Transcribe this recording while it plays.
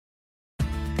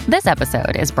This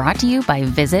episode is brought to you by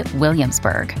Visit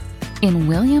Williamsburg. In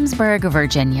Williamsburg,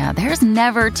 Virginia, there's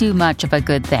never too much of a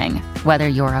good thing. Whether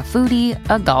you're a foodie,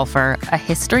 a golfer, a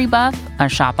history buff, a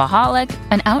shopaholic,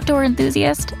 an outdoor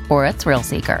enthusiast, or a thrill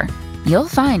seeker, you'll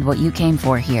find what you came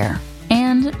for here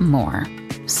and more.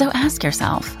 So ask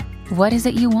yourself, what is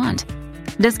it you want?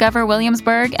 Discover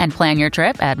Williamsburg and plan your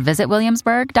trip at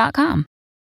visitwilliamsburg.com.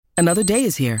 Another day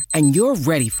is here, and you're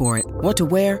ready for it. What to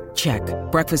wear? Check.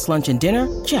 Breakfast, lunch, and dinner?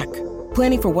 Check.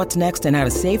 Planning for what's next and how to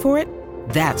save for it?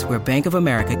 That's where Bank of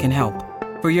America can help.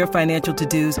 For your financial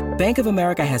to-dos, Bank of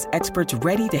America has experts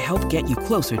ready to help get you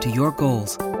closer to your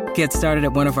goals. Get started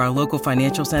at one of our local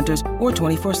financial centers or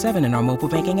 24/7 in our mobile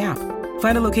banking app.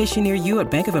 Find a location near you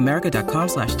at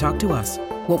bankofamerica.com/talktous.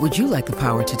 What would you like the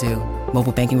power to do?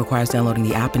 Mobile banking requires downloading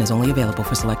the app and is only available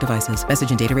for select devices. Message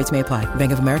and data rates may apply.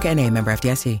 Bank of America N.A., member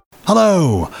FDIC.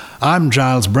 Hello, I'm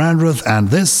Giles Brandreth, and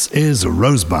this is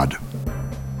Rosebud.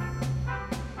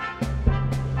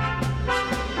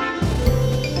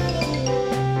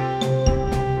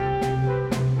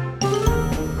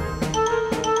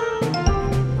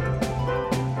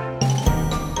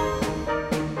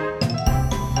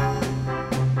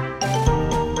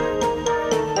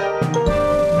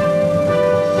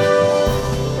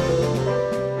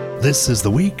 This is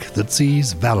the week that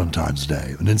sees Valentine's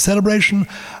Day, and in celebration,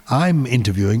 I'm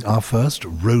interviewing our first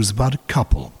Rosebud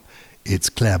couple. It's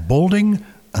Clare Balding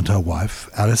and her wife,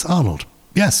 Alice Arnold.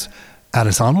 Yes,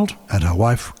 Alice Arnold and her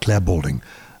wife, Clare Balding.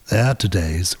 They're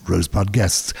today's Rosebud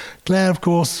guests. Clare, of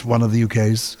course, one of the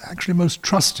UK's actually most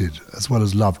trusted as well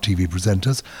as loved TV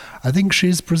presenters. I think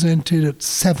she's presented at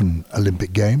 7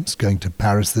 Olympic Games, going to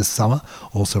Paris this summer.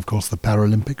 Also, of course, the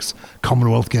Paralympics,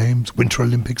 Commonwealth Games, Winter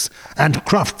Olympics, and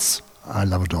Crufts. I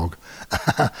love a dog.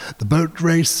 The boat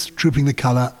race, Trooping the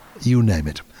Colour, you name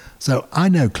it. So I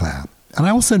know Clare. And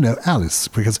I also know Alice,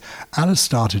 because Alice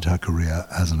started her career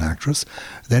as an actress.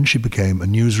 Then she became a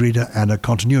newsreader and a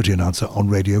continuity announcer on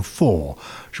Radio 4.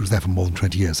 She was there for more than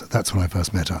 20 years. That's when I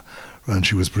first met her. And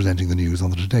she was presenting the news on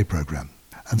the Today programme.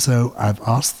 And so I've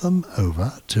asked them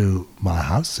over to my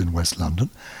house in West London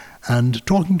and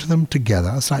talking to them together,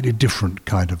 a slightly different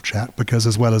kind of chat, because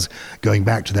as well as going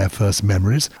back to their first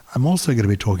memories, I'm also going to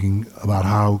be talking about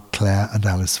how Clare and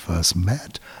Alice first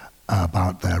met,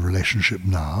 about their relationship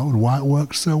now and why it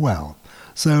works so well.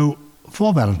 So,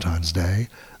 for Valentine's Day,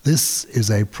 this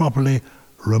is a properly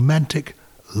romantic,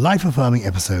 life-affirming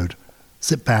episode.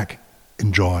 Sit back,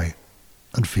 enjoy,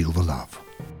 and feel the love.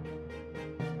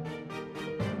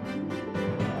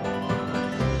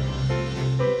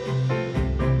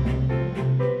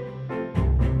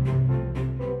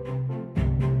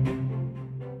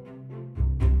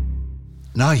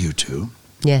 Now you two.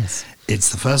 Yes. It's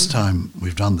the first time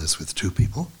we've done this with two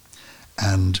people,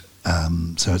 and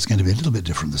so it's going to be a little bit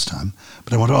different this time.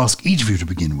 But I want to ask each of you to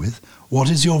begin with, what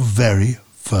is your very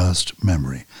first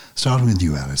memory? Starting with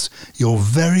you, Alice. Your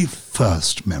very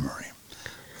first memory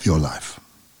of your life.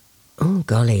 Oh,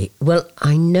 golly. Well,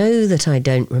 I know that I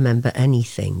don't remember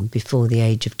anything before the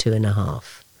age of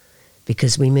 2.5,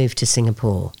 because we moved to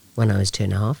Singapore when I was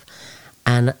 2.5,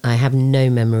 and I have no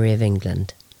memory of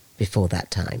England before that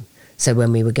time. So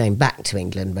when we were going back to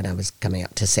England, when I was coming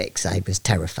up to 6, I was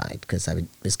terrified because I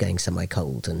was going somewhere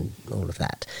cold and all of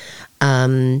that.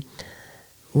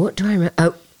 What do I remember?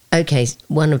 Oh, okay,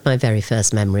 one of my very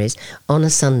first memories. On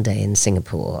a Sunday in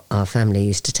Singapore, our family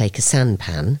used to take a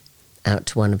sampan out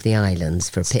to one of the islands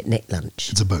for a picnic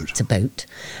lunch. It's a boat. It's a boat.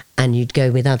 And you'd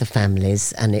go with other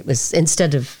families, and it was,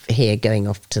 instead of here going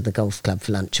off to the golf club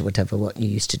for lunch or whatever, what you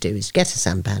used to do is get a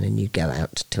sampan and you'd go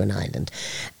out to an island.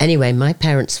 Anyway, my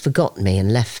parents forgot me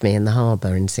and left me in the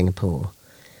harbour in Singapore.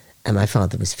 And my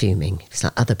father was fuming. It was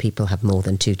like, other people have more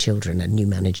than 2 children and you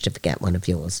managed to forget one of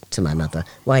yours, to my mother.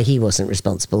 Why he wasn't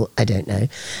responsible, I don't know.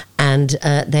 And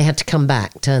they had to come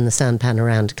back, turn the sampan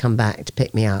around to come back to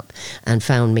pick me up, and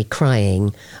found me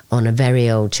crying on a very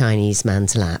old Chinese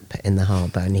man's lap in the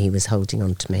harbour, and he was holding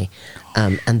on to me.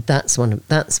 And that's one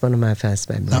of my first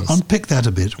memories. Now, unpick that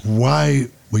a bit. Why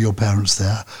were your parents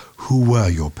there? Who were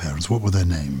your parents? What were their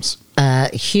names?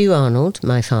 Hugh Arnold,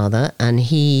 my father, and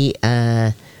he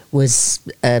was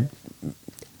a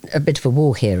bit of a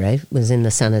war hero, was in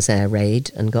the Saint-Nazaire raid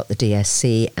and got the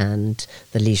DSC and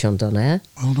the Légion d'honneur.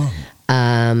 Well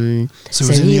done. So he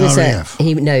was in the RAF?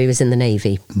 He was in the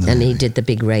Navy, he did the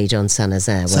big raid on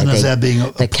Saint-Nazaire. Saint-Nazaire being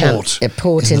a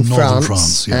port in France,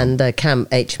 France, yeah. And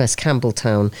HMS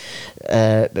Campbelltown,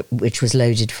 which was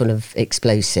loaded full of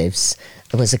explosives.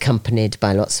 was accompanied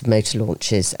by lots of motor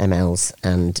launches, MLs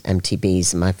and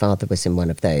MTBs. My father was in one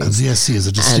of those. And ZSC is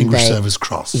a Distinguished Service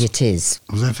Cross. It is.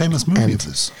 Was there a famous movie of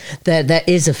this? There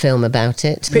is a film about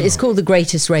it. It's called The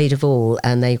Greatest Raid of All,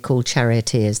 and they called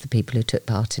charioteers the people who took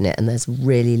part in it. And there's a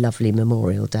really lovely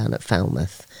memorial down at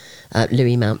Falmouth.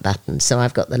 Louis Mountbatten. So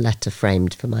I've got the letter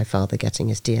framed for my father getting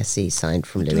his DSC signed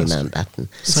from Louis Mountbatten.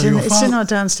 So it's in our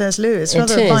downstairs loo. It's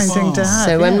rather a fine thing to have.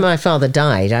 So when my father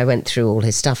died, I went through all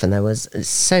his stuff, and there was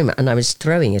so much, and I was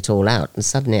throwing it all out, and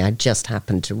suddenly I just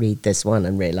happened to read this one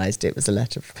and realised it was a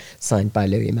letter signed by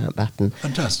Louis Mountbatten.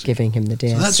 Fantastic. Giving him the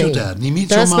DSC. So that's your dad, and he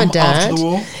meets your mum after the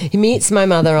war? He meets my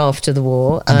mother after the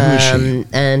war. And who is she?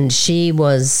 And she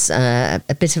was a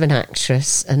bit of an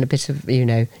actress, and a bit of,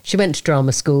 she went to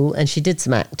drama school, and she did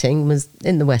some acting, was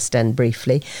in the West End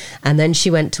briefly, and then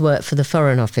she went to work for the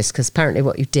Foreign Office, because apparently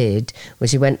what you did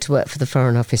was you went to work for the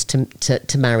Foreign Office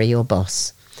to marry your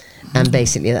boss. And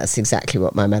basically that's exactly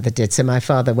what my mother did. So my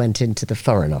father went into the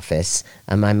Foreign Office,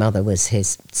 and my mother was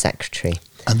his secretary.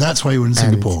 And that's why you were in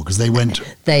Singapore, because they went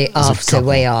way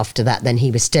after that. Then he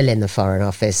was still in the Foreign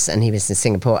Office, and he was in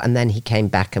Singapore, and then he came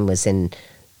back and was in...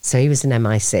 So he was in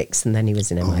MI6, and then he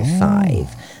was in MI5.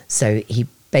 So he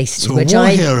basically... So war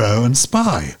hero and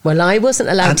spy. Well, I wasn't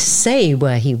allowed to say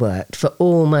where he worked for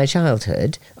all my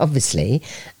childhood, obviously.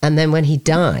 And then when he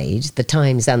died, the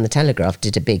Times and the Telegraph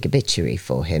did a big obituary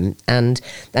for him and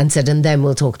said, and then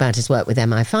we'll talk about his work with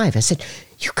MI5. I said,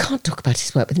 you can't talk about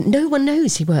his work with... No one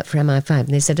knows he worked for MI5. And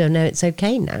they said, oh, no, it's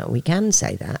okay now. We can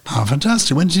say that. Oh,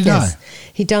 fantastic. When did he die?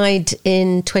 He died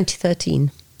in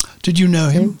 2013. Did you know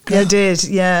him? Yeah, I did.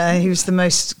 Yeah, he was the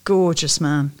most gorgeous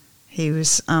man. He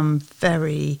was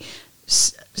very,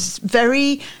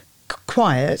 very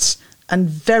quiet and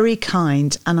very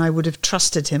kind, and I would have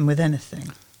trusted him with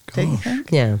anything. Don't you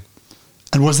think? Yeah.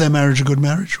 And was their marriage a good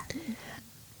marriage?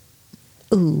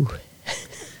 Ooh.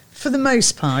 For the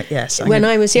most part, yes. When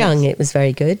I was young, it was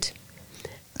very good.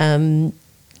 Did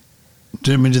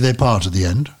they part at the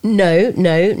end? No.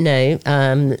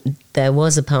 There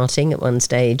was a parting at one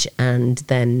stage, and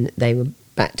then they were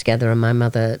back together, and my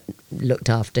mother looked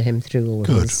after him through all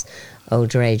his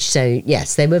older age. So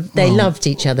yes, they loved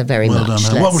each other very much.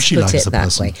 Done. What was she like as a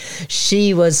person? Way.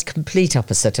 She was complete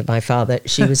opposite of my father.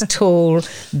 She was tall,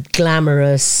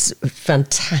 glamorous,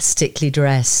 fantastically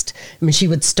dressed. I mean, she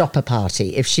would stop a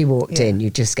party if she walked in. You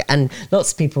just and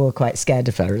lots of people were quite scared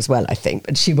of her as well, I think.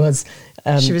 But she was.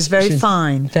 She was very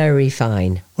fine. Very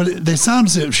fine. Well, she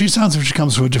sounds as if she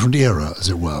comes from a different era, as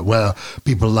it were, where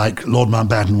people like Lord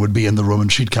Mountbatten would be in the room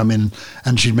and she'd come in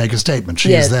and she'd make a statement.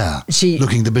 She is there,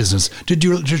 looking the business. Did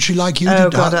she like you?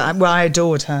 Oh, God, I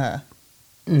adored her.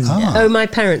 Oh, my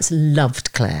parents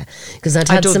loved Clare, because I'd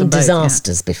had some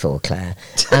disasters before Clare.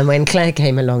 And when Clare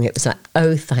came along, it was like,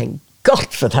 oh, thank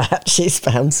God for that. She's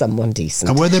found someone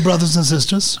decent. And were they brothers and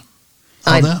sisters?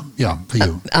 Yeah, for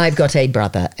you. I've got a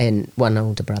brother and one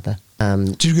older brother.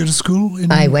 Did you go to school?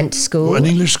 I went to school. An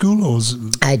English school? Or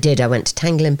I did. I went to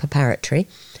Tanglin Preparatory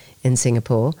in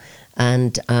Singapore.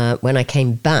 And when I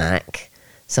came back,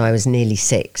 so I was nearly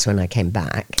 6 when I came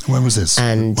back. When was this?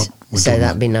 And so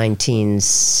that'd be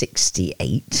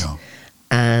 1968. Yeah.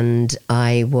 And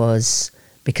I was,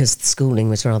 because the schooling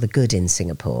was rather good in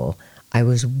Singapore, I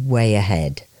was way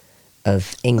ahead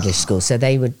of English school. So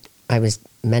I was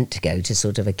meant to go to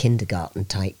sort of a kindergarten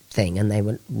type thing, and they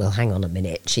went, well, hang on a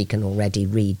minute, she can already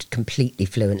read completely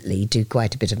fluently, do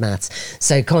quite a bit of maths.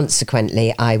 So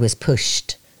consequently, I was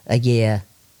pushed a year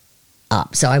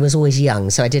up. So I was always young.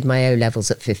 So I did my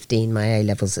O-levels at 15, my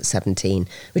A-levels at 17,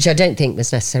 which I don't think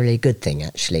was necessarily a good thing,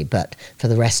 actually. But for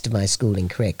the rest of my schooling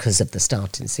career, because of the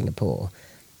start in Singapore,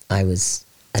 I was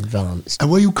advanced.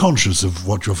 And were you conscious of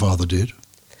what your father did?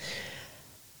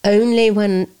 Only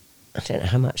when... I don't know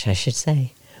how much I should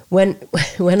say. When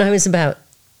I was about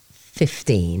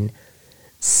 15,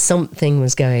 something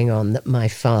was going on that my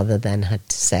father then had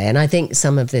to say. And I think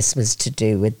some of this was to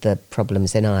do with the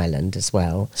problems in Ireland as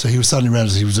well. So he was suddenly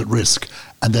realised he was at risk,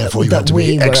 and therefore you had to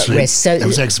be extra... So there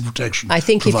was extra protection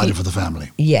provided for the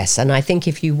family. Yes, and I think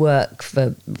if you work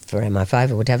for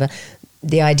MI5 or whatever,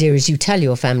 the idea is you tell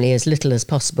your family as little as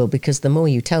possible, because the more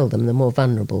you tell them, the more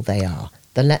vulnerable they are.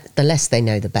 The less they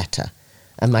know, the better.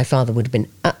 And my father would have been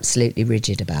absolutely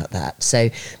rigid about that. So,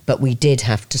 but we did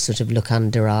have to sort of look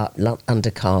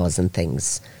under cars and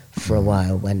things for a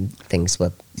while when things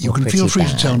were You can feel free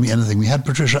to tell me anything. We had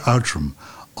Patricia Outram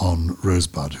on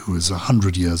Rosebud, who is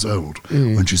 100 years old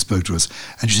when she spoke to us.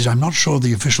 And she said, I'm not sure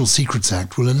the Official Secrets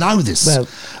Act will allow this. Well,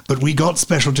 but we got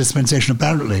special dispensation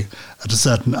apparently at a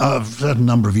certain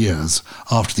number of years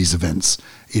after these events.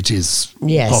 It is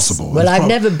possible. Well, I've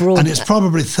never brought... And it's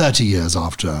probably 30 years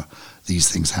after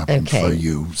these things happened for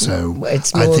you. So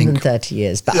it's more than 30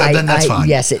 years. But then that's fine.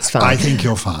 Yes, it's fine. I think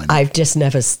you're fine. I've just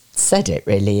never said it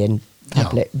really in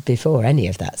public before, any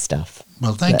of that stuff.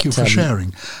 Well, thank you for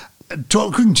sharing.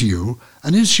 Talking to you,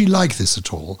 and is she like this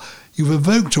at all? You've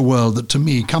evoked a world that to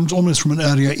me comes almost from an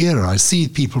earlier era. I see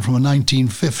people from a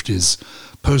 1950s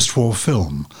post-war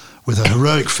film with a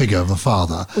heroic figure of a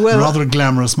father, rather a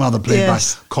glamorous mother played by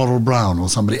Coral Brown or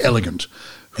somebody elegant.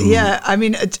 Yeah, I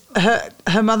mean,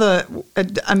 her mother,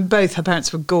 and both her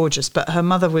parents were gorgeous, but her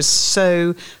mother was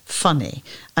so funny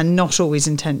and not always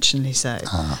intentionally so.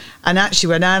 And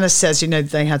actually, when Alice says,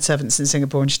 they had servants in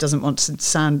Singapore and she doesn't want to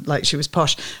sound like she was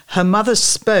posh, her mother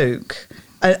spoke,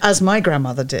 as my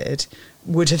grandmother did,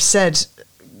 would have said,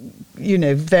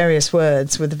 various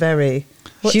words with very...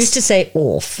 She used to say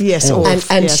 "orf." Yes, orf.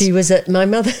 And she was my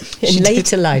mother in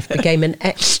later life became an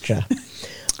extra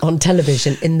on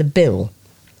television in The Bill.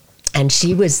 And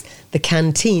she was the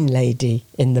canteen lady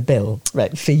in The Bill,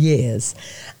 for years.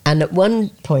 And at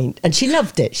one point, and she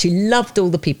loved it. She loved all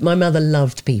the people. My mother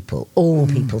loved people, all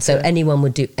people. So anyone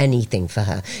would do anything for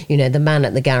her. The man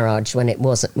at the garage when it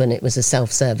was a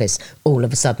self-service, all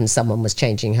of a sudden someone was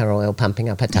changing her oil, pumping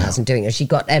up her tires and doing it. She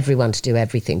got everyone to do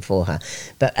everything for her.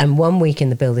 And one week in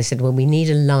The Bill, they said, well, we need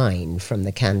a line from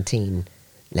the canteen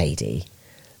lady.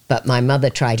 But my mother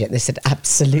tried it. They said,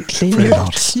 absolutely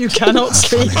not. You cannot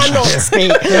speak. You cannot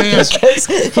speak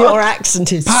because your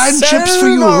accent is pine so chips for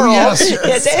you, moral.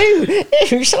 yes.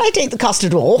 Shall I take the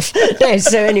custard off? No,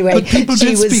 so anyway. But people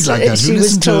did speak like that. You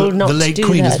listen to not the late to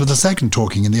Queen that. Elizabeth II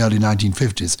talking in the early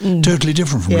 1950s. Totally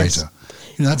different from later.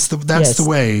 That's the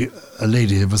way a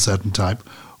lady of a certain type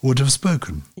would have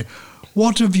spoken.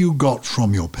 What have you got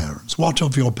from your parents? What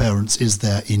of your parents is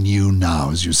there in you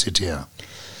now as you sit here?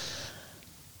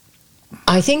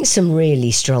 I think some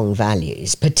really strong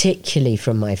values, particularly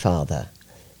from my father,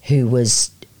 who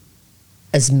was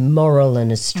as moral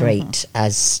and as straight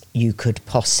as you could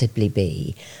possibly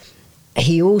be.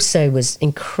 He also was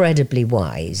incredibly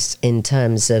wise in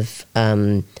terms of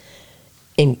in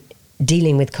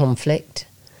dealing with conflict.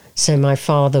 So my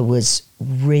father was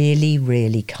really,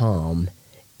 really calm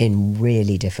in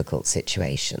really difficult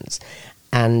situations.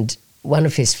 And one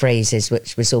of his phrases,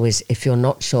 which was always, if you're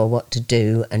not sure what to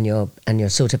do and you're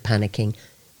sort of panicking,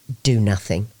 do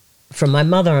nothing. From my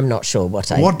mother, I'm not sure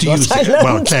what I. What do you think?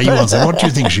 Well, Claire, you answer. What do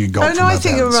you think she got? I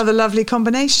think a rather lovely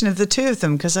combination of the two of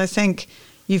them, because I think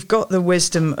you've got the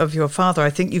wisdom of your father.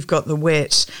 I think you've got the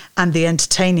wit and the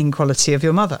entertaining quality of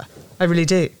your mother. I really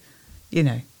do.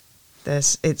 It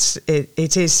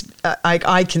is.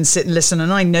 I can sit and listen,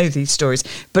 and I know these stories,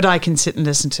 but I can sit and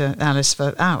listen to Alice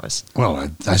for hours. Well,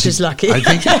 which is lucky. I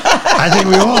think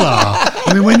we all are.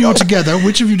 I mean, when you're together,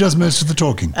 which of you does most of the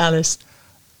talking? Alice.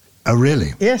 Oh,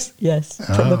 really? Yes,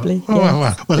 probably.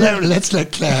 Well, let's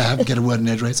let Claire get a word in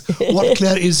edgeways. What,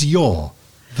 Claire, is your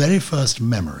very first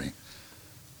memory?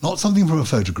 Not something from a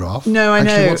photograph. No, I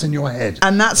know. What's in your head?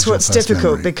 And that's what's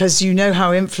difficult memory. Because you know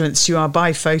how influenced you are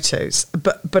by photos.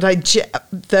 But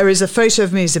there is a photo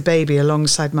of me as a baby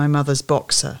alongside my mother's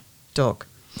boxer dog,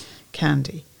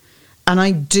 Candy. And I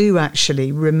do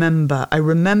actually remember. I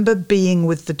remember being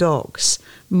with the dogs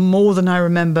more than I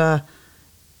remember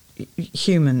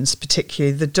humans,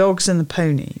 particularly the dogs and the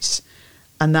ponies.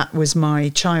 And that was my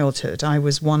childhood. I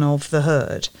was one of the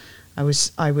herd. I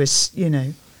was,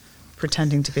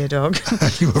 pretending to be a dog,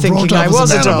 thinking I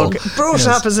was a dog. Brought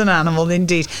up as an animal,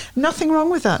 indeed. Nothing wrong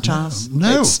with that, Charles.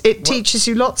 No. It teaches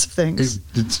you lots of things.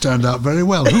 It's turned out very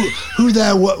well. Who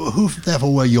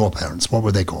therefore were your parents? What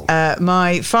were they called?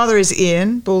 My father is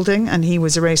Ian Balding, and he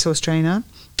was a racehorse trainer.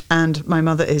 And my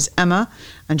mother is Emma,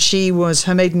 and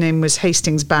her maiden name was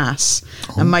Hastings Bass.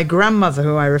 Oh. And my grandmother,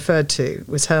 who I referred to,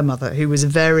 was her mother, who was a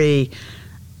very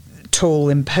tall,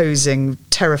 imposing,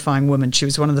 terrifying woman. She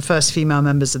was one of the first female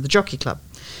members of the Jockey Club.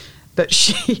 But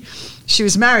she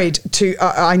was married to...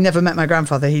 I never met my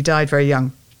grandfather. He died very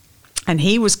young. And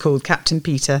he was called Captain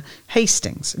Peter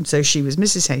Hastings. And so she was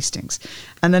Mrs. Hastings.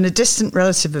 And then a distant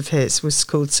relative of his was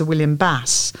called Sir William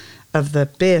Bass of the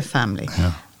Beer family.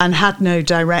 Yeah. And had no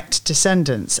direct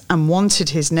descendants and wanted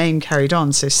his name carried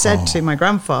on. So said to my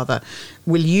grandfather,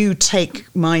 will you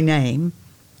take my name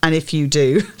And if you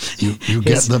do, you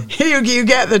get the you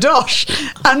get the dosh.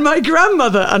 And my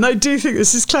grandmother, and I do think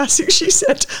this is classic, she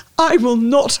said, I will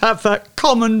not have that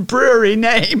common brewery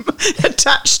name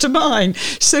attached to mine.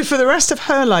 So for the rest of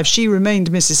her life, she remained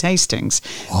Mrs. Hastings,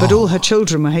 but all her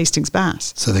children were Hastings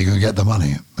Bass. So they can get the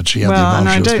money, but she had the Well, and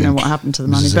I advantage don't of know being what happened to the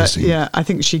money, Mrs. but Hastings. yeah, I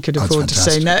think she could That's afford to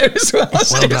say fantastic. no as well. Well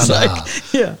So done it's to like,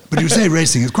 her. yeah. But you say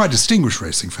racing is quite a distinguished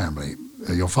racing family.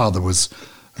 Your father was,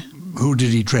 who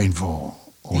did he train for?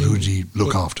 Or who did he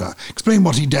look after? Explain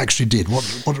what he actually did. What?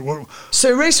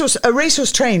 So a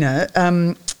racehorse trainer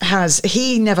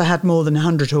he never had more than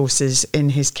 100 horses in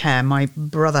his care. My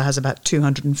brother has about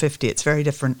 250. It's a very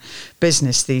different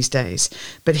business these days.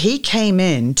 But he came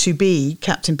in to be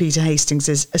Captain Peter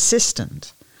Hastings'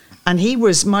 assistant. And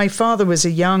my father was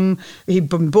he'd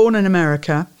been born in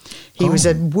America. He was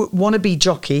a wannabe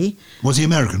jockey. Was he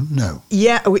American? No.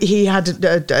 Yeah, he had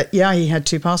he had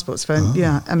 2 passports. But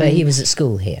he was at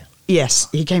school here. Yes,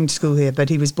 he came to school here, but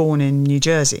he was born in New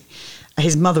Jersey.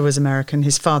 His mother was American,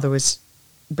 his father was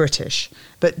British.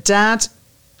 But Dad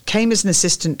came as an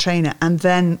assistant trainer, and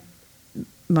then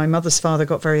my mother's father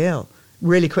got very ill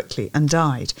really quickly and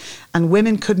died. And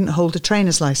women couldn't hold a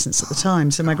trainer's license at the time,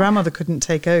 so my grandmother couldn't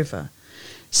take over.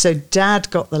 So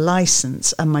Dad got the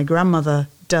license, and my grandmother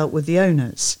dealt with the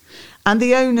owners. And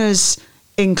the owners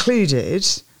included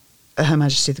Her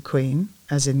Majesty the Queen,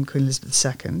 as in Queen Elizabeth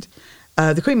II.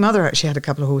 The Queen Mother actually had a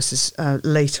couple of horses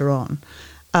later on,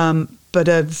 but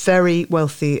a very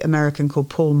wealthy American called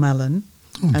Paul Mellon.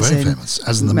 Very famous,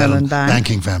 as in the Mellon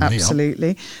banking family. Absolutely.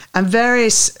 Yeah. And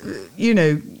various,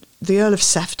 the Earl of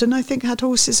Sefton, I think, had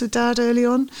horses with Dad early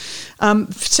on.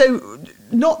 So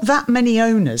not that many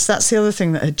owners. That's the other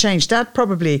thing that had changed. Dad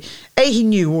probably, he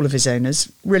knew all of his owners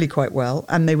really quite well,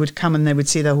 and they would come and they would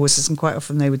see their horses, and quite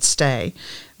often they would stay.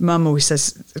 Mum always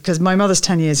says, because my mother's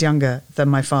 10 years younger than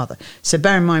my father. So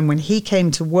bear in mind, when he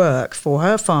came to work for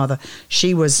her father,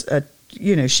 she was a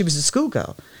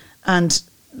schoolgirl, and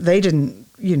they didn't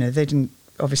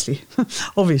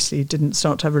obviously didn't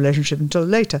start to have a relationship until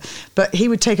later, but he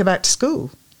would take her back to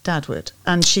school, Dad would,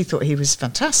 and she thought he was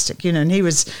fantastic, and he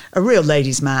was a real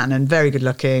ladies' man and very good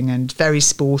looking and very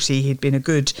sporty. He'd been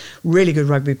really good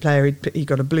rugby player. He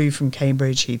got a blue from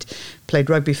Cambridge. He'd played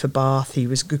rugby for Bath. He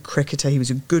was a good cricketer. He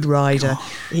was a good rider.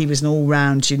 He was an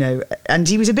all-round, and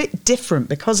he was a bit different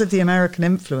because of the American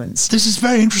influence. This is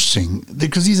very interesting,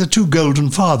 because these are 2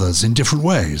 golden fathers in different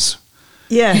ways.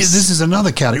 Yes. This is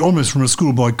another category, almost from a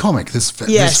schoolboy comic, this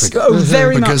figure.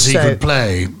 Very much because he so. could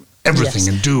play everything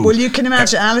and do. Well, you can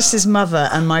imagine Alice's mother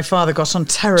and my father got on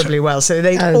terribly well, so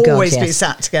they'd always be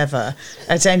sat together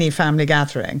at any family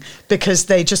gathering because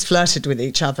they just flirted with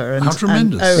each other. And, how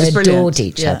tremendous. They adored brilliant.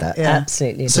 each other,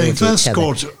 absolutely So adored you first each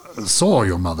other. saw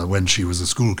your mother when she was a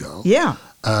schoolgirl. Yeah.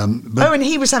 And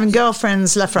he was having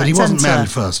girlfriends left, right, but he and wasn't centre. married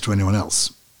first to anyone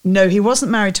else. No, he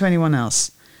wasn't married to anyone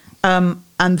else.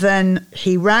 And then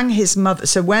he rang his mother.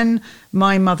 So when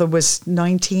my mother was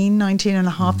 19 and a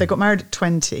half, they got married at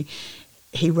 20.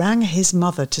 He rang his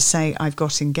mother to say, I've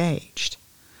got engaged.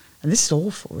 And this is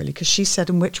awful, really, because she said,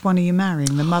 and which one are you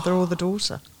marrying, the mother or the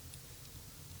daughter?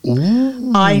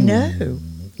 Ooh. I know.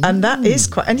 And that is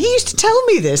quite... And he used to tell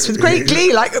me this with great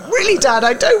glee, like, really, Dad,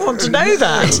 I don't want to know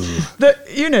that. That,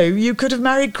 you could have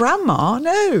married Grandma.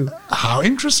 No. How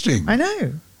interesting. I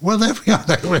know. Well, there we are.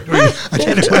 I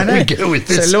don't know where we go with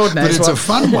this, so Lord knows but it's a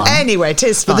fun one. Anyway, it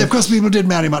is fun. But of course, people did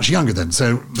marry much younger then.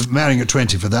 So marrying at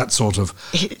 20 for that sort of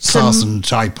Carson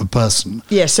type of person.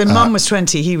 Yeah, so Mum was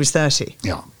 20, he was 30.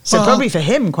 Yeah. So probably for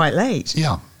him, quite late.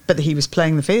 Yeah. But he was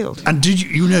playing the field. And did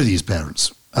you know these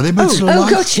parents? Are they both still alive? Oh,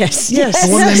 God, yes.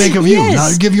 What do they make of you? Yes.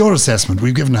 Now, give your assessment.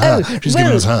 We've given her. She's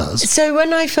given us hers. So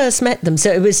when I first met them,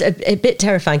 so it was a bit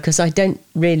terrifying because I don't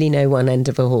really know one end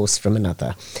of a horse from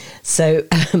another. So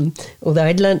although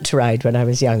I'd learnt to ride when I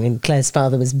was young, and Claire's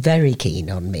father was very keen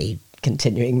on me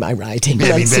continuing my riding.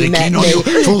 Yeah, once very he met keen on me.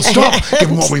 you, full stop,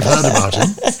 given what we've heard about him.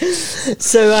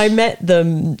 So I met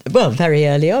them, very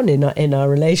early on in our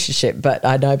relationship, but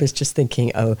I was just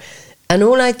thinking, and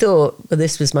all I thought,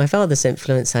 this was my father's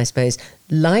influence, I suppose,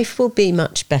 life will be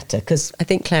much better, because I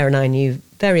think Claire and I knew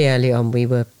very early on we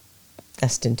were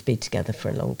destined to be together for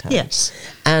a long time. Yes,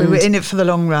 and we were in it for the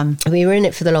long run. We were in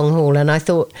it for the long haul, and I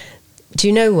thought, do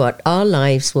you know what? Our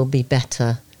lives will be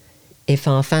better if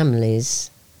our families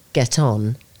get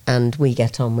on and we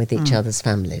get on with each other's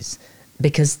families,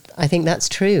 because I think that's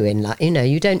true in life.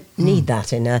 You don't need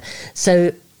that in a...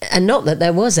 So... And not that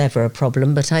there was ever a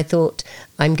problem, but I thought,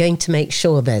 I'm going to make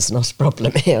sure there's not a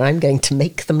problem here. I'm going to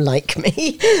make them like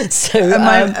me. So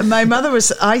my mother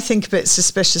was, I think, a bit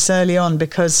suspicious early on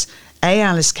because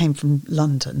Alice came from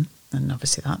London, and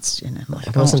obviously that's, my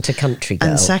I wasn't a country girl.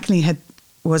 And secondly,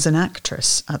 was an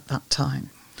actress at that time.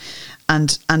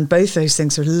 And both those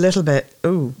things are a little bit,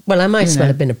 Well, I might as well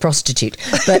have been a prostitute.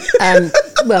 But,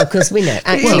 because we know.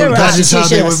 Acting, that is how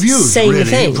they were viewed, same really,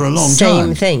 thing, for a long same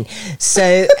time. thing.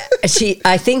 So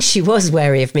I think she was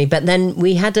wary of me. But then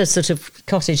we had a sort of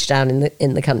cottage down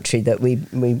in the country that we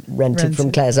rented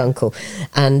from Clare's uncle.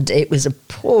 And it was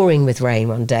pouring with rain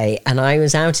one day. And I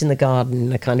was out in the garden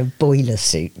in a kind of boiler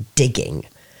suit digging.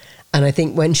 And I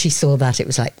think when she saw that, it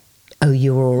was like, oh,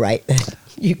 you're all right then.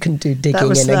 You can do digging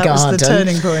in a garden. That was the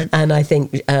turning point. And I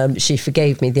think she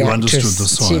forgave me the actress. Understood the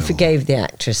soil. She forgave the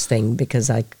actress thing because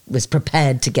I was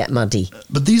prepared to get muddy.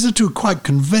 But these are two quite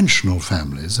conventional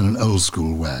families in an old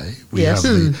school way. We have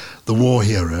the war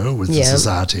hero with the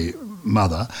society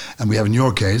mother, and we have, in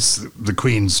your case, the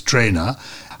Queen's trainer.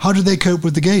 How did they cope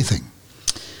with the gay thing?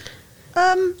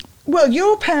 Well,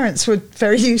 your parents were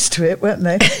very used to it, weren't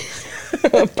they?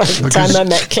 By the time I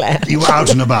met Claire. You were out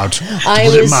and about, to put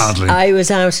it mildly. I was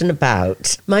out and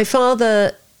about. My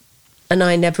father and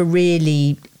I never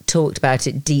really talked about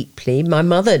it deeply. My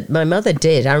mother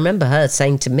did. I remember her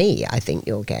saying to me, I think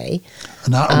you're gay.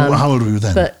 And how old were you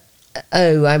then? But,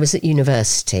 I was at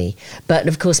university. But,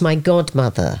 of course, my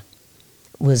godmother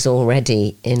was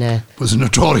already in a... Was a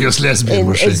notorious lesbian,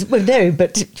 was she? Well, no,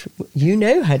 but you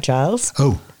know her, Giles.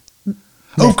 Oh.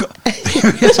 Oh,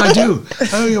 yes, I do.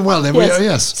 Oh, yeah, well, there yes. we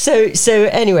are, yes. So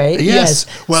anyway, yes.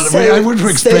 Well, so, I want to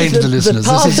explain to the listeners,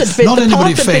 this is not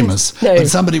anybody famous, but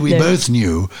somebody we both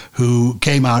knew who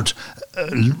came out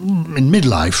in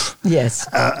midlife, yes,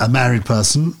 a married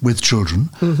person with children,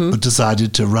 but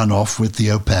decided to run off with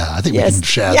the au pair. I think we can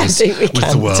share this with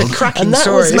the world. It's a cracking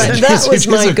story. That was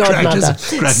my godmother.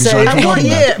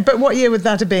 And what year would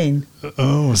that have been?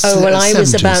 Well, 70s. I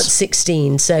was about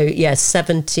 16, so yes,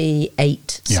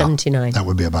 78, 79. That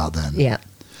would be about then. Yeah.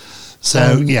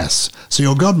 So, yes. So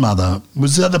your godmother,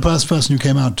 was that the first person you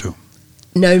came out to?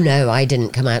 No, I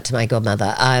didn't come out to my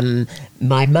godmother.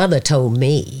 My mother told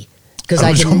me, because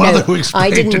I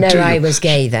didn't know I was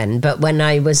gay then, but when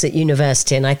I was at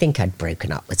university, and I think I'd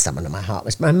broken up with someone and my heart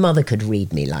was... My mother could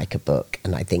read me like a book,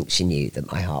 and I think she knew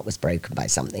that my heart was broken by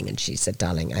something, and she said,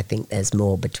 darling, I think there's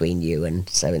more between you and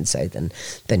so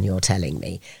than you're telling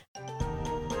me.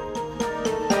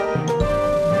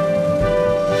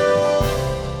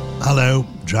 Hello,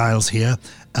 Giles here,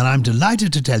 and I'm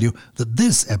delighted to tell you that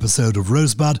this episode of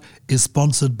Rosebud is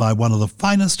sponsored by one of the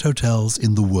finest hotels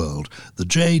in the world, the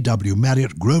J.W.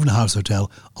 Marriott Grosvenor House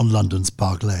Hotel on London's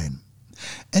Park Lane.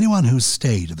 Anyone who's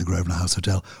stayed at the Grosvenor House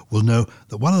Hotel will know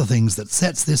that one of the things that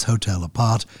sets this hotel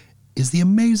apart is the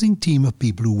amazing team of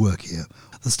people who work here.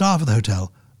 The staff of the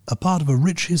hotel are part of a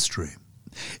rich history.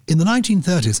 In the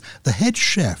 1930s, the head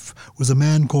chef was a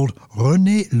man called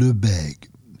René Lebègue.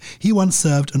 He once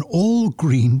served an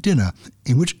all-green dinner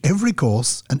in which every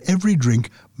course and every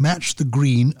drink matched the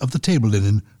green of the table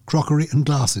linen, crockery and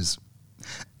glasses.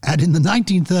 And in the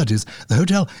 1930s, the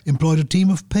hotel employed a team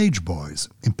of page boys,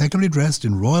 impeccably dressed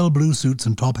in royal blue suits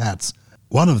and top hats.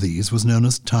 One of these was known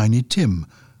as Tiny Tim,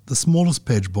 the smallest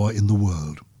page boy in the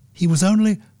world. He was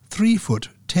only 3 foot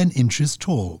 10 inches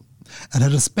tall and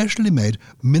had a specially made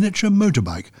miniature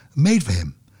motorbike made for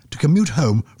him to commute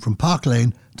home from Park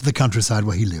Lane to the countryside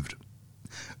where he lived.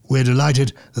 We're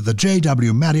delighted that the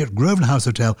J.W. Marriott Grosvenor House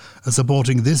Hotel are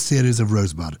supporting this series of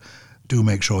Rosebud. Do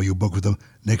make sure you book with them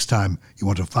next time you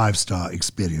want a 5-star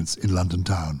experience in London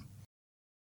town.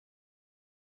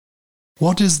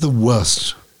 What is the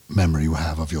worst memory you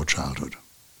have of your childhood?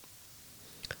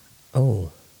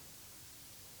 Oh.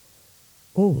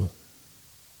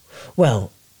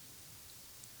 Well,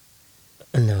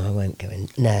 no, I won't go in.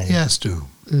 No. Yes, do.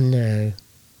 No.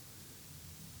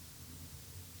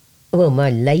 Well, my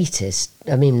latest,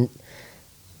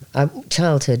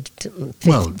 childhood,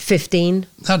 15.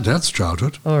 That's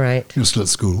childhood. All right. You're still at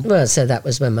school. Well, so that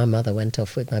was when my mother went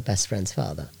off with my best friend's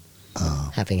father,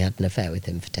 having had an affair with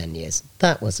him for 10 years.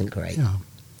 That wasn't great. Yeah.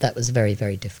 That was a very,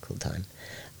 very difficult time.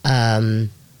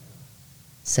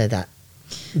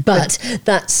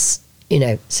 That's,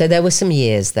 so there were some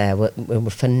years there where we were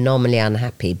phenomenally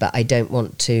unhappy, but I don't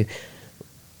want to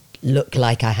look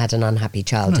like I had an unhappy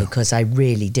childhood because I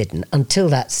really didn't. Until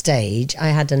that stage, I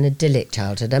had an idyllic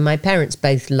childhood, and my parents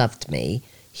both loved me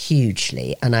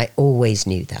hugely, and I always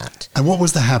knew that. And what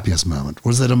was the happiest moment?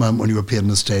 Was there a moment when you appeared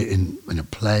in a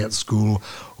play at school,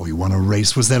 or you won a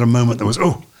race? Was there a moment that was,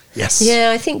 oh, yes?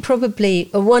 Yeah, I think probably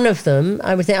one of them,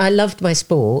 I loved my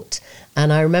sport,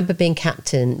 and I remember being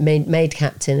made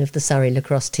captain of the Surrey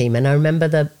lacrosse team, and I remember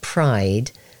the pride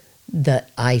that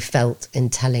I felt in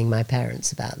telling my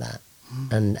parents about that.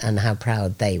 and how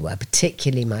proud they were,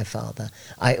 particularly my father.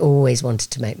 I always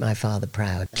wanted to make my father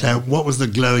proud. Claire, what was the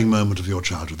glowing moment of your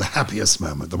childhood, the happiest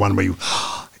moment, the one where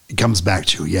it comes back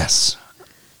to you, yes?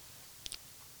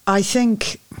 I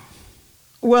think,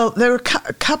 well, there were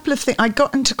a couple of things. I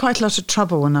got into quite a lot of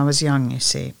trouble when I was young, you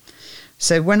see.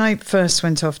 So when I first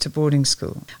went off to boarding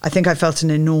school, I think I felt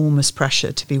an enormous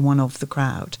pressure to be one of the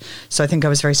crowd. So I think I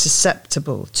was very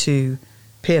susceptible to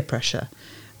peer pressure.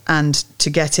 And to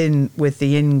get in with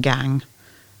the in-gang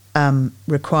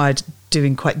required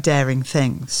doing quite daring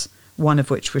things, one of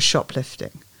which was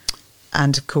shoplifting.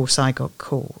 And, of course, I got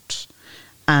caught.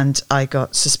 And I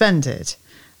got suspended.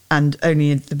 And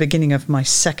only at the beginning of my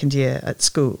second year at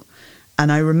school.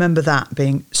 And I remember that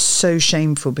being so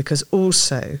shameful because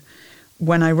also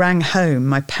when I rang home,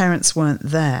 my parents weren't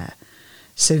there.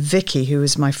 So Vicky, who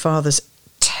was my father's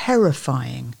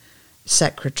terrifying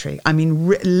secretary, I mean,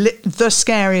 the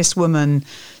scariest woman,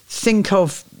 think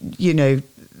of, you know,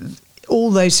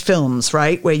 all those films,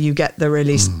 right, where you get the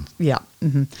release.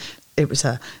 It was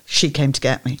her. She came to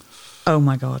get me. Oh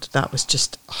my God, that was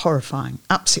just horrifying,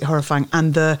 absolutely horrifying.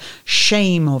 And the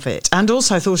shame of it. And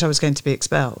also I thought I was going to be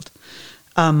expelled.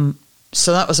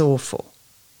 So that was awful.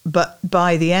 But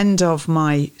by the end of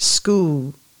my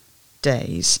school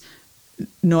days,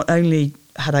 not only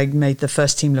had I made the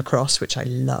first team lacrosse, which I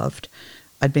loved,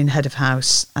 I'd been head of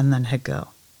house and then head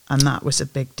girl. And that was a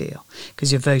big deal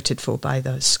because you're voted for by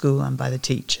the school and by the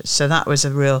teachers. So that was a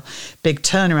real big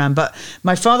turnaround. But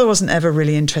my father wasn't ever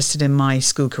really interested in my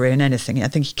school career in anything. I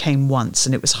think he came once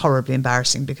and it was horribly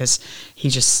embarrassing because he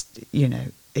just, you know,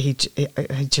 he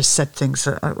just said things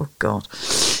that, oh God,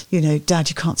 you know, Dad,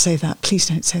 you can't say that. Please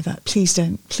don't say that. Please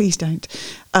don't. Please don't.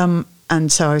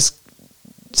 And so I was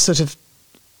sort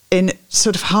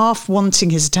of half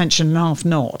wanting his attention and half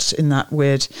not in that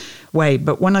weird way.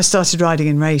 But when I started riding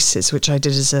in races, which I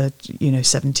did as a,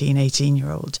 17,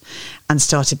 18-year-old, and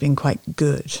started being quite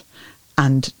good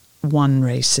and won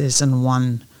races and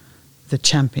won the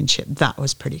championship, that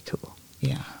was pretty cool.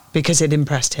 Yeah, because it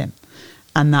impressed him.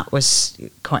 And that was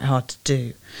quite hard to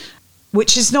do.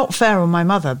 Which is not fair on my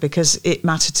mother because it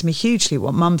mattered to me hugely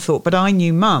what Mum thought. But I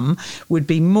knew Mum would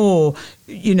be more,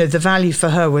 the value for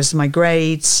her was my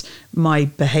grades, my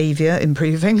behaviour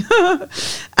improving,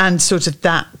 and sort of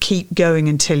that keep going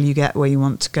until you get where you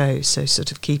want to go. So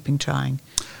sort of trying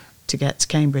to get to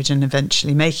Cambridge and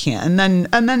eventually making it. And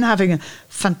then having a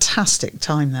fantastic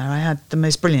time there. I had the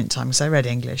most brilliant time because I read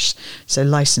English, so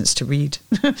licensed to read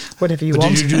whatever you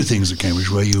want. Did you do things at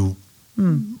Cambridge where you...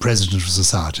 president of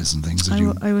societies and things?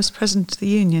 I was president of the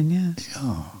union, yes.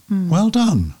 Yeah. Well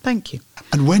done. Thank you.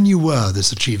 And when you were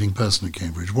this achieving person at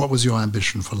Cambridge, what was your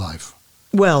ambition for life?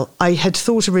 Well, I had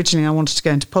thought originally I wanted to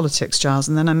go into politics, Giles,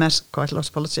 and then I met quite a lot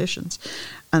of politicians.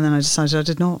 And then I decided I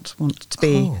did not want to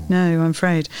be. Oh. No, I'm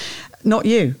afraid. Not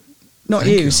you. Not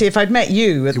you. See, if I'd met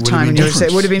you at the time, and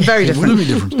it would have been very different. It would have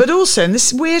been different. But also, and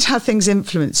this is weird how things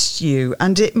influence you,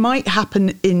 and it might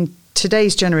happen in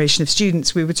today's generation of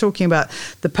students. We were talking about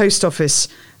the post office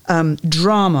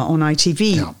drama on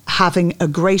ITV having a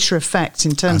greater effect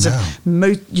in terms of,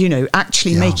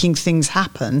 actually making things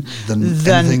happen than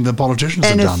anything the politicians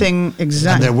have done.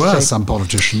 Exactly. And there were some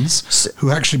politicians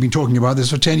who actually been talking about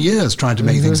this for 10 years, trying to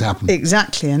make things happen.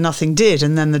 Exactly, and nothing did.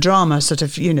 And then the drama sort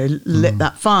of, lit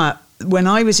that fire. When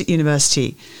I was at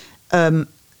university,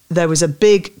 there was a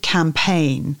big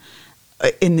campaign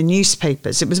in the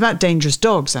newspapers. It was about dangerous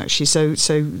dogs, actually. So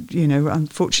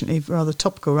unfortunately, rather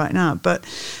topical right now. But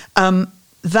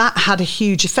that had a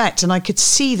huge effect, and I could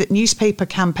see that newspaper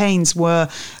campaigns were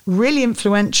really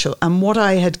influential. And what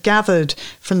I had gathered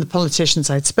from the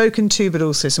politicians I'd spoken to, but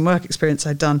also some work experience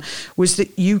I'd done, was that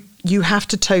you have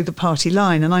to toe the party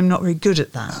line, and I'm not very good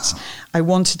at that. I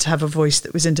wanted to have a voice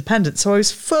that was independent, so I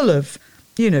was full of,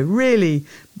 really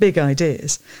big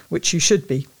ideas, which you should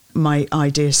be. My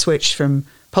idea switched from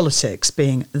politics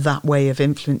being that way of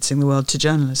influencing the world to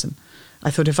journalism. I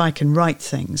thought if I can write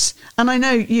things, and I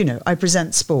know, I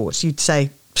present sport, you'd say,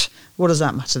 what does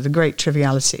that matter? The great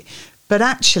triviality. But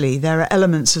actually, there are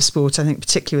elements of sport, I think,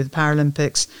 particularly with the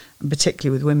Paralympics and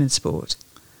particularly with women's sport,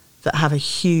 that have a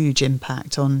huge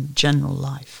impact on general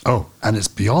life. Oh, and it's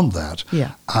beyond that.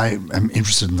 Yeah. I am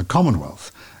interested in the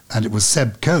Commonwealth. And it was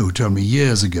Seb Coe who told me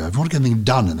years ago, if you want to get anything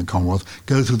done in the Commonwealth,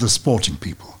 go through the sporting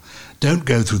people. Don't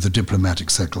go through the diplomatic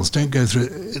circles. Don't go through...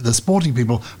 The sporting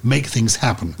people make things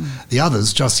happen. The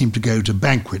others just seem to go to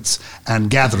banquets and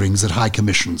gatherings at high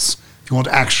commissions. If you want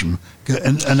action, go,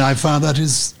 and I found that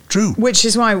is true. Which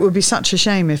is why it would be such a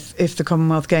shame if the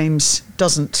Commonwealth Games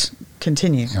doesn't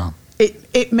continue. Yeah.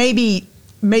 It maybe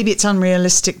it's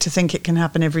unrealistic to think it can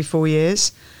happen every 4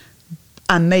 years.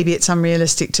 And maybe it's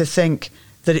unrealistic to think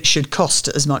that it should cost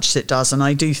as much as it does. And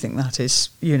I do think that is,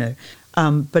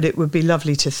 but it would be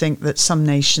lovely to think that some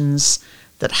nations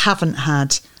that haven't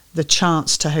had the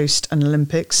chance to host an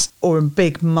Olympics or a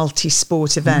big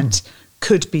multi-sport event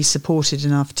could be supported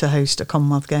enough to host a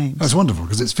Commonwealth Games. That's wonderful,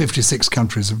 because it's 56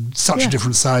 countries of such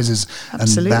different sizes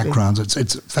and backgrounds.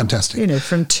 It's fantastic.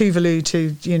 From Tuvalu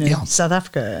to, South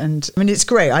Africa. And I mean, it's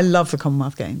great. I love the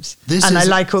Commonwealth Games. I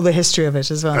like all the history of it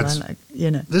as well.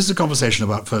 This is a conversation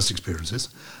about first experiences.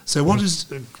 So what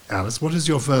is, Alice, what is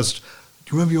your first,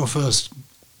 do you remember your first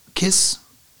kiss?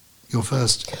 Your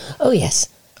first? Oh, yes.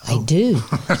 I do.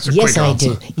 That's a yes, quick I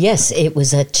answer. do. Yes, it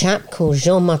was a chap called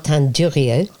Jean-Martin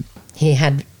Durieux. He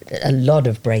had a lot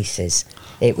of braces.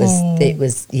 It was,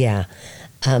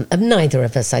 neither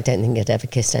of us, I don't think, had ever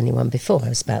kissed anyone before. I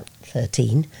was about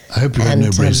 13. I hope you had no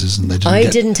braces and they didn't. I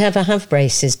didn't ever have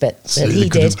braces, but he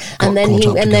did. And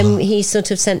then he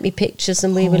sort of sent me pictures,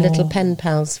 and we were little pen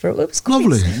pals for it. It was quite,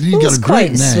 lovely. You got a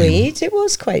great name. Sweet. It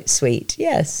was quite sweet.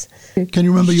 Yes. Can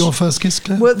you remember your first kiss,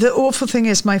 Claire? Well, the awful thing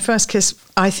is, my first kiss,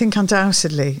 I think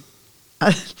undoubtedly,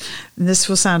 this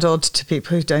will sound odd to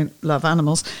people who don't love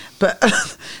animals, but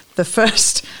the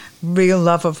first real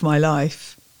love of my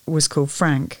life was called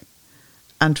Frank.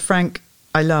 And Frank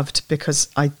I loved because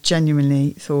I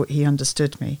genuinely thought he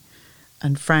understood me.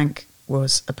 And Frank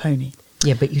was a pony.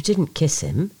 Yeah, but you didn't kiss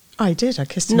him. I did. I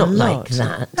kissed him a lot. Not like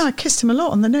that. No, I kissed him a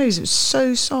lot on the nose. It was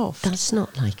so soft. That's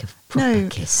not like a proper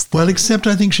kiss. Well, except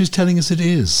I think she's telling us it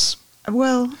is.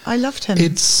 Well, I loved him.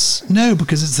 Because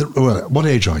it's what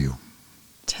age are you?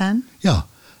 10. Yeah.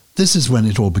 This is when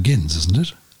it all begins, isn't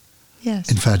it? Yes.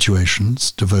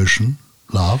 Infatuations, devotion,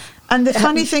 love. And the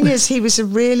funny thing is, he was a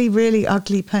really, really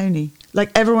ugly pony. Like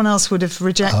everyone else would have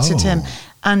rejected him.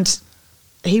 And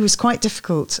he was quite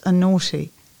difficult and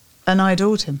naughty. And I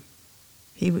adored him.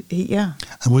 Yeah.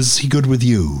 And was he good with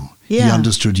you? Yeah. He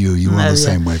understood you. You were on the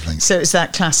same wavelength. So it's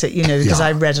that classic, because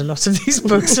I read a lot of these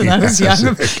books when I was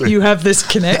young. You have this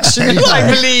connection. And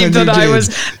I believe that I was,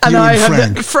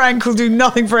 and Frank will do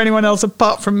nothing for anyone else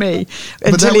apart from me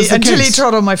until he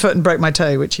trod on my foot and broke my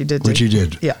toe, which he did. Which he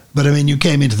did. Yeah. But I mean, you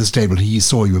came into the stable. He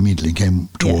saw you immediately and came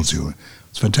towards you.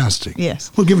 It's fantastic.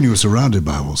 Yes. Well, given you were surrounded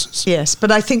by horses. Yes,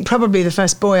 but I think probably the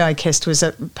first boy I kissed was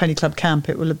at Pony Club Camp.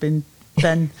 It will have been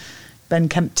Ben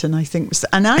Kempton, I think.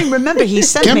 And I remember he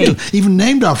sent Kempton, me... even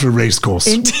named after a racecourse.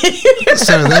 Indeed.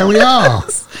 So there we are.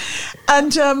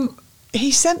 And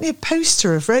he sent me a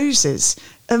poster of roses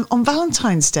on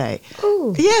Valentine's Day.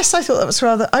 Oh. Yes, I thought that was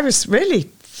rather... I was really...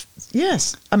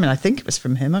 Yes. I mean, I think it was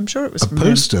from him. I'm sure it was from him. A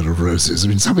poster of roses. I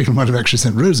mean, some people might have actually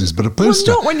sent roses, but a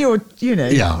poster... Well, not when you're,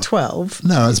 12.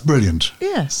 No, it's brilliant.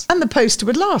 Yes. And the poster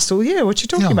would last all year. What are you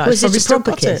talking about? Was it a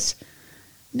proper kiss?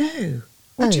 No.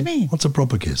 What do you mean? What's a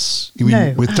proper kiss? You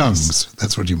mean with tongues?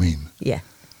 That's what you mean? Yeah.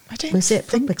 Was it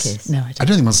a proper kiss? No, I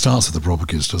don't think one starts with a proper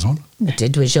kiss, does one? It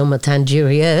did with Jean-Martin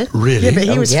Durieux. Really? Yeah, but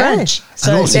he was French.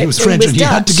 And also he was French and he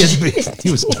had to get... He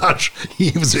was Dutch.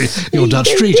 He was your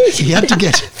Dutch treat. He had to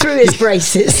get... Through his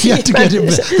braces. He had to get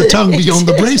the tongue beyond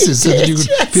the braces so that you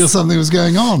could feel something was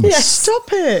going on. Yes. Stop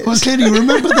it. Well, clearly you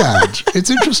remember that.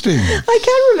 It's interesting. I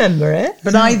can remember it.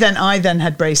 But I then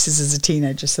had braces as a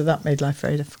teenager, so that made life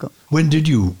very difficult. When did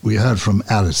we heard from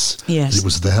Alice, yes. It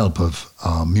was the help of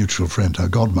our mutual friend, her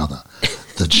godmother,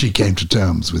 that she came to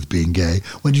terms with being gay.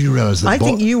 When did you realise that? I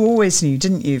think you always knew,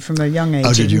 didn't you, from a young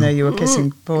age, even though you were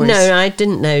kissing boys? No, I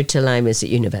didn't know till I was at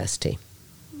university.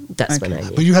 That's when I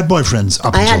knew. But you had boyfriends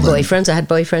up until then? I had boyfriends. I had a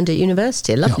boyfriend at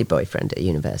university, a lovely boyfriend at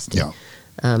university. Yeah.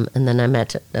 And then I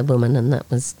met a woman, and that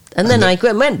was... And then I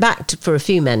went back for a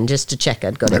few men just to check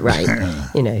I'd got it right,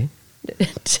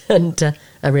 And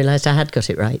I realised I had got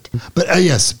it right. But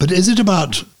yes, but is it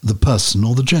about the person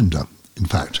or the gender, in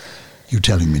fact, you're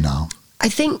telling me now? I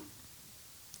think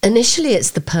initially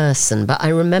it's the person, but I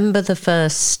remember the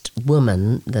first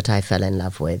woman that I fell in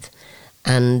love with,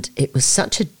 and it was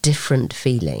such a different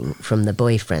feeling from the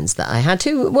boyfriends that I had.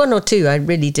 One or two I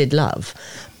really did love,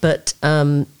 but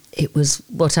it was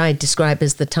what I describe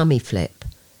as the tummy flip.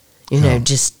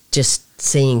 Just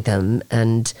seeing them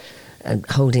and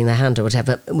holding their hand or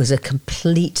whatever. It was a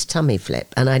complete tummy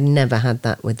flip, and I'd never had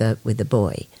that with a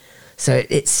boy. So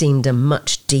it seemed a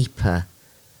much deeper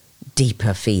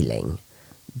feeling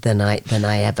than I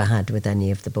ever had with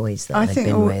any of the boys that I'd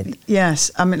been with.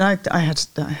 Yes, I mean, I had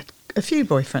a few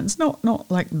boyfriends, not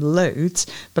like loads,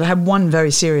 but I had one very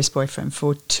serious boyfriend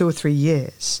for 2 or 3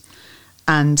 years,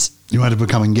 and you might have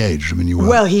become engaged. I mean, you were.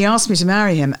 Well, he asked me to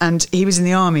marry him, and he was in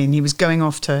the army, and he was going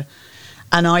off to,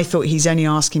 and I thought he's only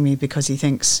asking me because he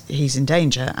thinks he's in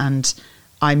danger, and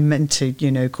I meant to,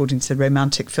 according to the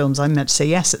romantic films, I meant to say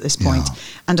yes at this point,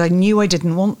 and I knew I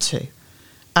didn't want to.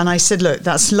 And I said, look,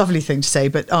 that's a lovely thing to say,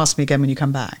 but ask me again when you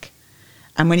come back.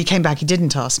 And when he came back, he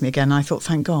didn't ask me again. I thought,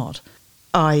 thank God.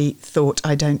 I thought,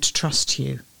 I don't trust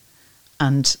you,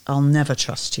 and I'll never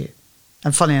trust you.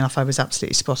 And funnily enough, I was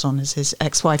absolutely spot on, as his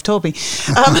ex-wife told me,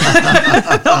 not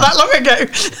that long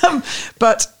ago.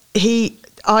 But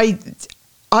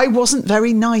I wasn't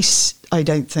very nice, I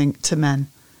don't think, to men.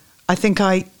 I think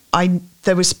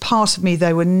there was part of me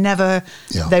they were never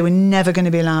going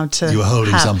to be allowed to. You were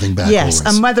holding something back. Yes,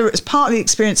 always. and whether it was partly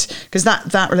experience, because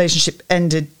that relationship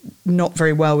ended not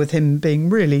very well with him being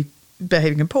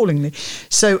behaving appallingly.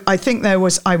 So I think I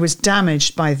was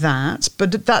damaged by that,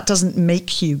 but that doesn't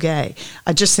make you gay.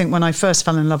 I just think when I first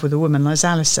fell in love with a woman, as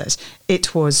Alice says,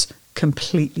 it was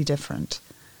completely different.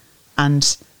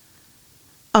 And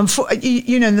in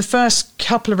the first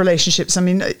couple of relationships, I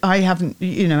mean, I haven't,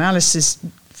 Alice is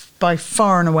by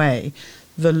far and away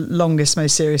the longest,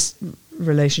 most serious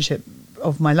relationship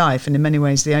of my life, and in many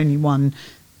ways the only one,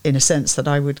 in a sense, that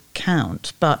I would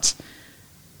count. But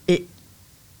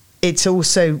it's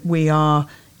also,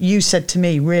 you said to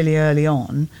me really early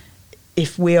on,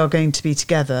 if we are going to be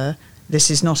together, this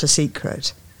is not a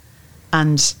secret.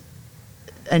 And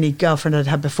any girlfriend I'd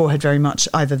had before had very much,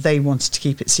 either they wanted to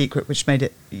keep it secret, which made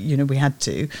it, we had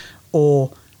to,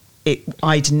 or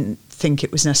I didn't think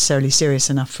it was necessarily serious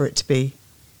enough for it to be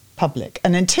public.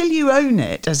 And until you own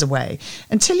it as a way,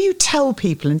 until you tell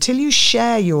people, until you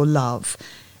share your love,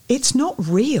 it's not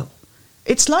real.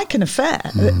 It's like an affair.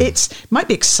 It might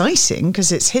be exciting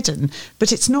because it's hidden,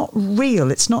 but it's not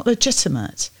real. It's not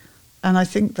legitimate. And I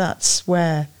think that's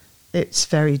where it's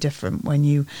very different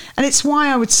and it's why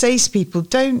I would say to people,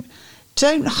 don't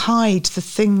hide the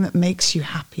thing that makes you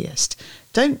happiest.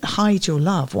 Don't hide your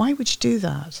love. Why would you do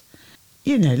that?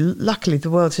 Luckily the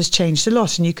world has changed a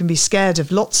lot and you can be scared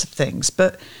of lots of things,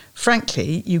 but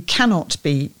frankly, you cannot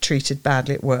be treated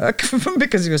badly at work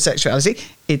because of your sexuality.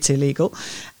 It's illegal.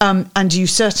 And you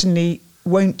certainly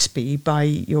won't be by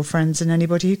your friends and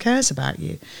anybody who cares about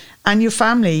you. And your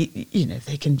family,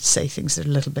 they can say things that are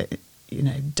a little bit,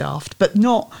 daft, but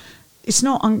it's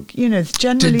not, generally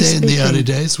speaking. Did they in the early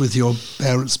days with your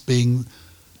parents being...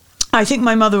 I think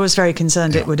my mother was very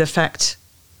concerned it would affect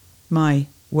my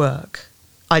work.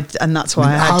 And that's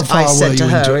why I said to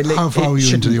her... How far were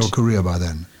you into your career by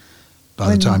then?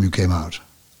 By the time you came out?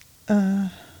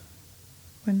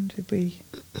 When did we...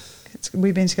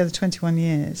 We've been together 21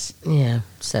 years. Yeah,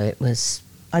 so it was...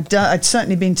 I'd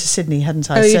certainly been to Sydney, hadn't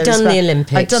I? Oh, you'd done the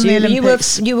Olympics. I'd done the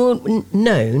Olympics. You were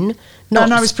known...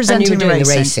 and I was presenting and you were doing the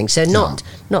racing. So not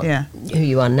who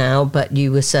you are now, but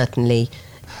you were certainly...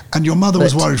 And your mother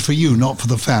was worried for you, not for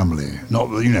the family. Not,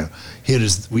 here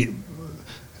is...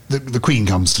 The Queen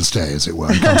comes to stay, as it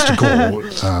were, and comes to call.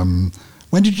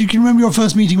 When can you remember your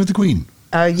first meeting with the Queen?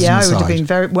 I would have been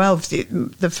very... Well,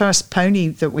 the first pony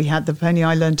that we had, the pony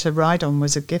I learned to ride on,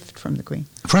 was a gift from the Queen.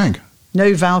 Frank?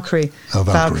 No, Valkyrie. Oh,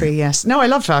 Valkyrie, yes. No, I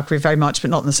love Valkyrie very much,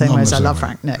 but not in the same way as I love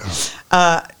Frank, no.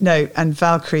 No, and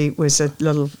Valkyrie was a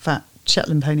little fat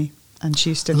Shetland pony. And she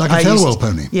used to... Like a Thelwell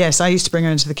pony? Yes, I used to bring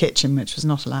her into the kitchen, which was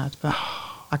not allowed, but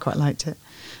I quite liked it.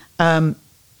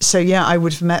 So, I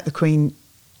would have met the Queen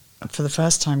for the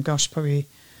first time, probably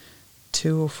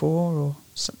 2 or 4 or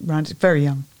around, very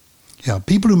young. Yeah,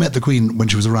 people who met the Queen when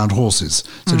she was around horses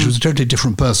said she was a totally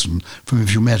different person from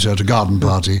if you met her at a garden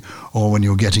party or when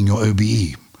you were getting your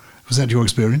OBE. Was that your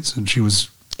experience? And she was...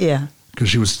 Yeah. Because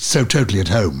she was so totally at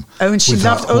home. Oh, and she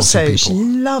loved also, she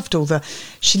loved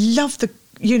the,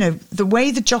 the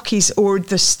way the jockeys or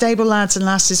the stable lads and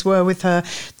lasses were with her,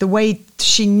 the way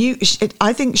she knew,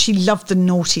 I think she loved the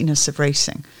naughtiness of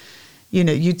racing.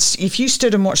 If you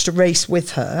stood and watched a race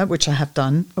with her, which I have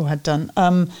done, or had done,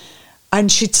 and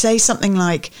she'd say something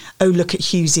like, oh, look at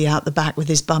Hughesy out the back with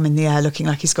his bum in the air looking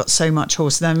like he's got so much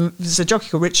horse. And then there's a jockey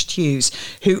called Richard Hughes,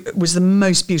 who was the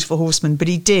most beautiful horseman, but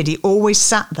he always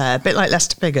sat there, a bit like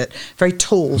Lester Piggott, very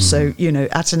tall, so,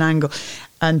 at an angle.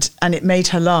 And it made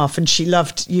her laugh, and she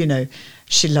loved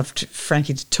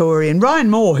Frankie Dettori. And Ryan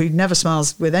Moore, who never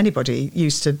smiles with anybody,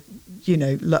 used to,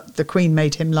 the Queen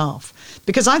made him laugh.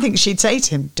 Because I think she'd say to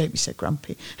him, don't be so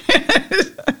grumpy.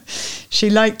 She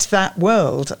liked that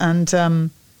world and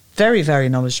very, very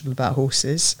knowledgeable about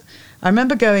horses. I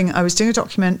remember I was doing a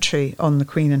documentary on the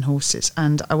Queen and horses,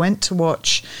 and I went to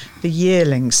watch the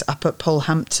yearlings up at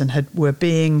Polehampton.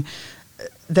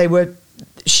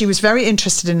 She was very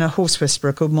interested in a horse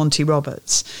whisperer called Monty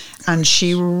Roberts, and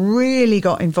she really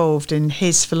got involved in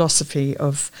his philosophy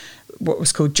of what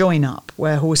was called join up,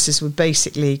 where horses would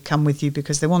basically come with you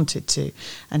because they wanted to,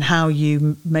 and how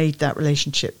you made that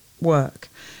relationship work.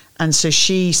 And so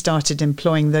she started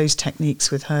employing those techniques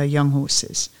with her young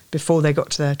horses before they got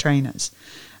to their trainers.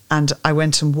 And I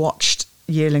went and watched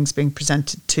yearlings being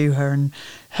presented to her, and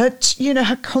her,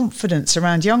 her confidence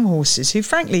around young horses who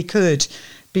frankly could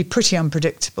be pretty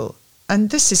unpredictable. And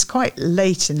this is quite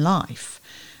late in life.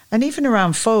 And even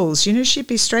around foals, she'd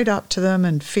be straight up to them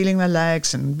and feeling their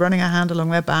legs and running a hand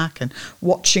along their back and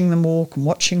watching them walk and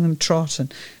watching them trot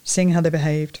and seeing how they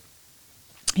behaved.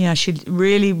 Yeah, she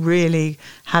really, really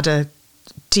had a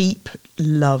deep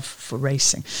love for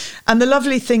racing. And the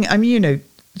lovely thing,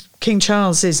 King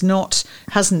Charles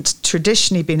hasn't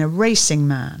traditionally been a racing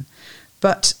man,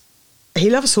 but he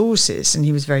loves horses and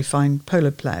he was a very fine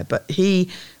polo player. But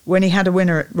when he had a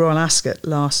winner at Royal Ascot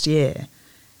last year,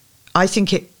 I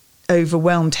think it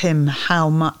overwhelmed him how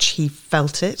much he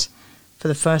felt it for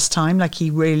the first time, like he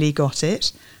really got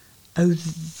it.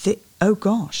 Oh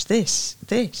gosh, this.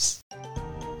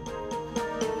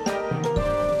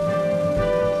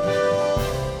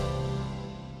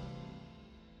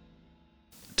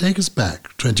 Take us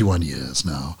back 21 years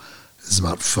now. This is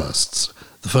about firsts.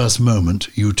 The first moment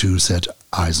you two set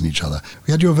eyes on each other.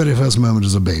 We had your very first moment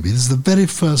as a baby. This is the very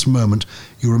first moment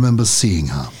you remember seeing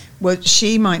her. Well,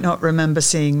 she might not remember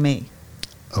seeing me.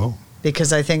 Oh.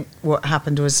 Because I think what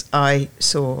happened was I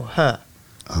saw her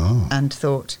and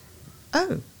thought,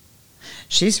 oh,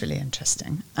 she's really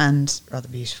interesting and rather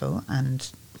beautiful, and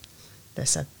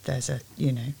there's a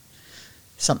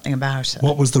something about her.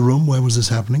 What was the room? Where was this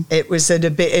happening? It was a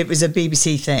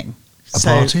BBC thing. A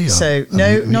party?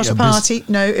 No, not a party.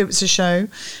 No, it was a show.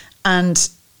 And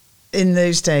in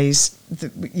those days,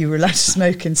 you were allowed to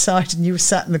smoke inside, and you were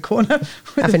sat in the corner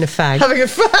having a fag.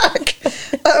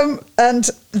 And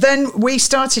then we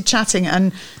started chatting,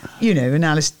 and and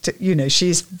Alice,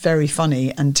 she's very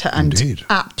funny and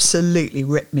absolutely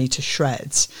ripped me to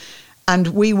shreds. And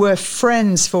we were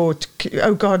friends for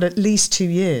at least 2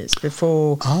 years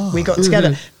before we got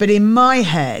together. But in my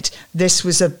head, this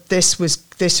was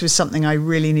something I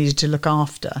really needed to look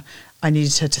after. I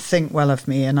needed her to think well of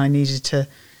me, and I needed to,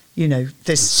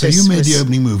 this. So you made the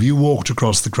opening move. You walked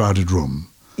across the crowded room.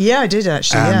 Yeah, I did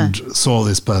actually. And saw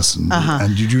this person.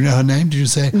 And did you know her name? Did you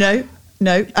say no?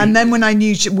 And then when I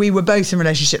knew we were both in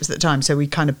relationships at the time, so we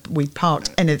parked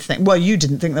anything. Well, you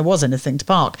didn't think there was anything to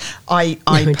park. I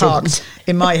parked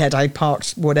in my head. I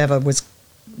parked whatever was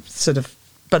sort of.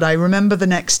 But I remember the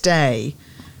next day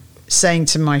saying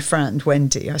to my friend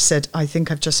Wendy, I said, I think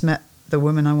I've just met the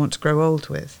woman I want to grow old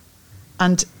with,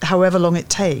 and however long it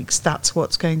takes, that's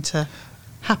what's going to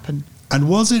happen. And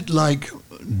was it like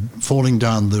falling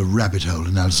down the rabbit hole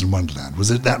in Alice in Wonderland?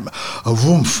 Was it that a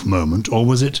woof moment, or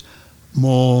was it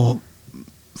more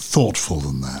thoughtful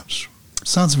than that?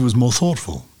 Sounds like it was more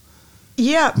thoughtful.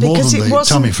 Yeah, more because than it the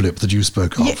wasn't tummy flip that you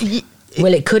spoke of.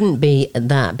 Well, it couldn't be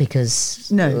that because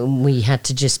we had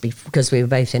to just be, because we were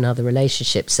both in other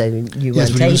relationships, so you weren't able to.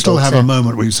 Yes, but you still have a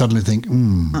moment where you suddenly think,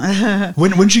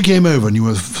 When she came over and you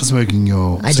were smoking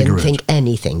your cigarette. I didn't think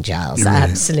anything, Giles. I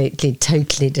absolutely,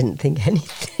 totally didn't think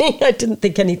anything. I didn't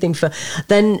think anything for...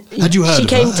 Then had you heard of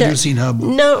her? Had you seen her?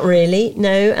 Not really, no.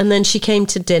 And then she came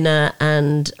to dinner,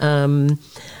 and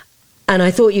I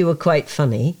thought you were quite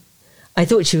funny. I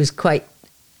thought she was quite,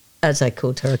 as I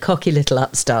called her, a cocky little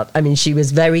upstart. I mean, she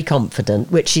was very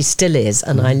confident, which she still is,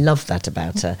 and I love that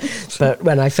about her. But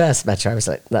when I first met her, I was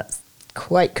like, that's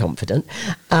quite confident.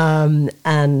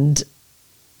 And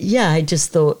yeah, I just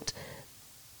thought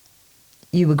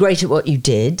you were great at what you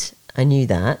did. I knew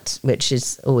that, which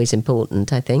is always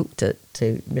important, I think, to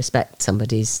respect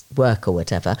somebody's work or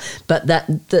whatever. But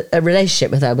a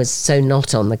relationship with her was so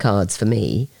not on the cards for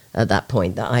me at that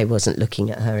point that I wasn't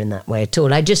looking at her in that way at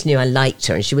all. I just knew I liked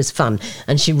her and she was fun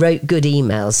and she wrote good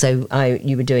emails. So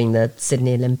you were doing the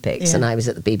Sydney Olympics and I was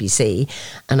at the BBC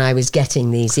and I was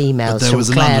getting these emails from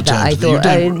Clare that I thought,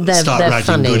 they're writing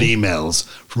funny. Good emails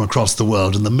from across the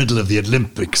world in the middle of the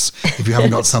Olympics if you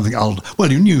haven't got something well,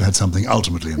 you knew you had something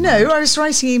ultimately in mind. No, I was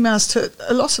writing emails to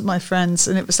a lot of my friends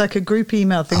and it was like a group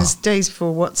email thing. It's days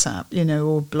before WhatsApp,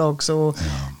 or blogs or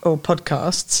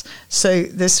podcasts. So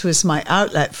this was my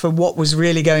outlet for what was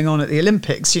really going on at the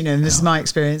Olympics, and this is my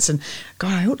experience. And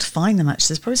God, I ought to find them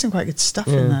actually. There's probably some quite good stuff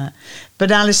in there.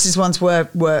 But Alice's ones were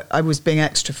I was being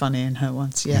extra funny in her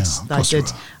ones. Yes, I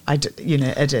did,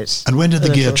 edit. And when did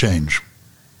the gear change?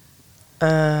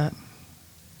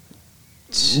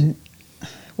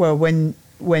 Well,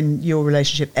 when your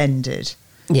relationship ended.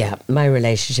 Yeah, my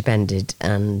relationship ended,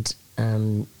 and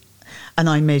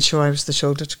I made sure I was the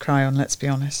shoulder to cry on. Let's be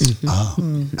honest.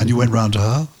 Mm-hmm. And you went round to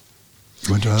her.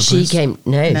 You went to her place? She came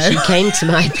to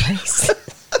my place.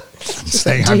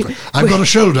 Saying, I've got a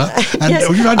shoulder, and yes,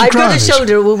 would you like to I've cry? I've got a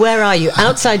shoulder. Well, where are you?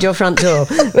 Outside your front door.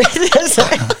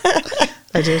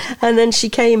 I I did. And then she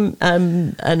came,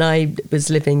 and I was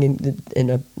living in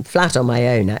a flat on my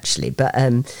own, actually. But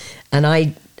and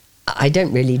I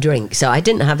don't really drink, so I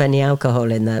didn't have any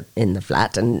alcohol in the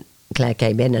flat. And Claire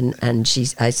came in, and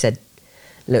I said,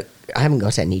 look, I haven't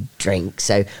got any drink,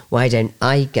 so why don't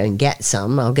I go and get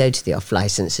some? I'll go to the off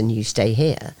licence and you stay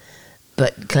here.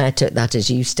 But Claire took that as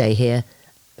you stay here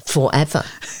forever.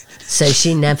 So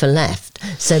she never left.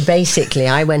 So basically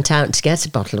I went out to get a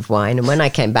bottle of wine, and when I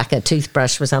came back, her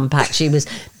toothbrush was unpacked. She was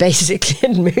basically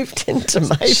had moved into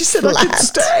my She said flat. I could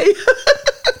stay.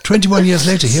 21 years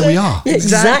later, here we are.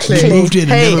 Exactly. You moved in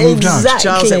and never moved out.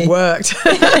 Charles, it worked.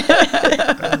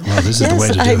 Well, this is the way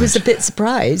to do it. I was a bit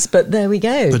surprised, but there we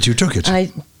go. But you took it.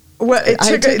 Well, it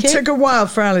I took a while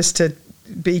for Alice to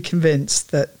be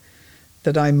convinced that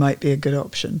I might be a good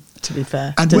option, to be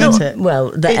fair. And didn't when- it?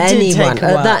 Well, that It did anyone take a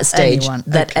while. at that stage,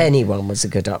 Okay. anyone was a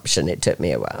good option. It took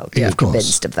me a while to Yeah, be of course.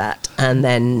 convinced of that. And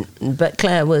then, but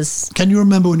Claire was, Can you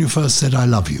remember when you first said, I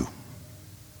love you?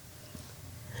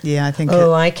 Yeah, I think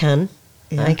I can.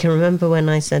 Yeah. I can remember when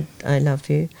I said, I love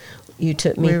you. You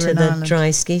took me We were to in the Ireland.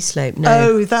 dry ski slope. No,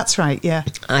 Oh, that's right, yeah.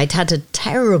 I'd had a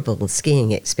terrible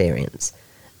skiing experience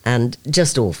and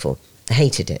just awful. I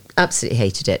hated it, absolutely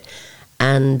hated it.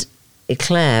 And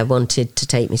Claire wanted to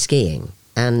take me skiing,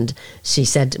 and she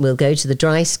said, we'll go to the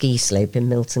dry ski slope in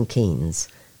Milton Keynes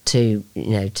to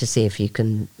see if you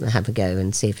can have a go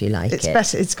and see if you like It's it.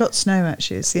 better. It's got snow,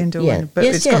 actually. It's the indoor Yeah. one, but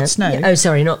Yes, it's yeah. got snow. Yeah. Oh,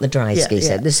 sorry, not the dry Yeah, ski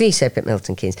slope. yeah. The ski slope at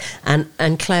Milton Keynes.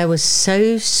 And Claire was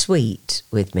so sweet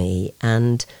with me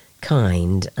and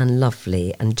kind and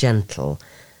lovely and gentle.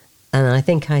 And I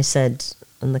think I said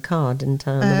on the car, didn't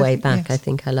I, on the way back, yes. I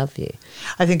think I love you.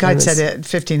 I think I I'd was- said it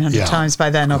 1,500 Yeah. times by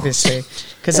then, obviously,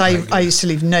 because I used to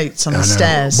leave notes on I the know,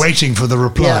 stairs. waiting for the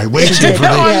reply, Yeah. waiting for the,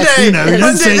 One day, you know, you one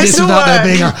didn't day say this this'll without there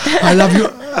work. being a, I love you,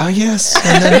 yes,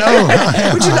 and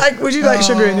then, Would you like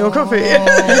sugar in your coffee?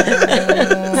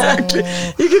 Exactly.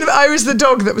 I was the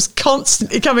dog that was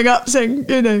constantly coming up saying,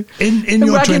 In and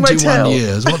your wagging my 21 tail.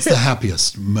 years, what's the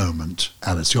happiest moment,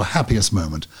 Alice, your happiest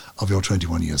moment of your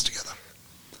 21 years together?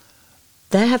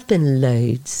 There have been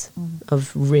loads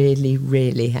of really,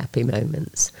 really happy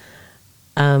moments.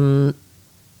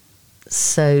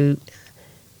 So,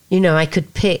 I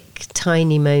could pick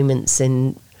tiny moments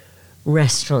in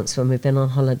restaurants when we've been on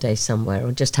holiday somewhere,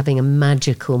 or just having a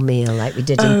magical meal like we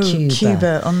did in Cuba.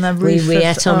 Cuba, on the roof. We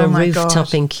ate on a my rooftop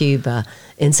God. in Cuba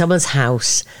in someone's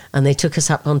house, and they took us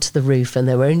up onto the roof, and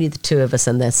there were only the two of us,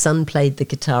 and their son played the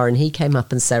guitar, and he came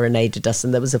up and serenaded us,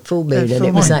 and there was a full moon, and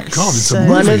it was moon. like God, it's a so- movie,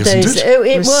 one of isn't those. it? Oh, it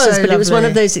It was, was so but it was one of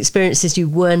lovely. those experiences you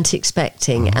weren't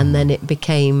expecting, and then it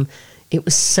became. It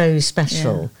was so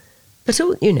special. Yeah. But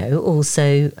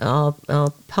also our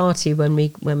party when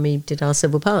we did our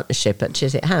civil partnership at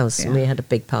Chiswick House, and we had a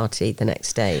big party the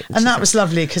next day. And that was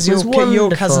lovely because It was your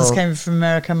cousins wonderful. came from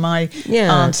America, my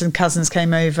Yeah. aunts and cousins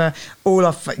came over, all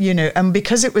off, and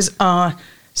because it was our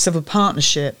civil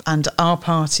partnership and our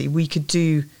party, we could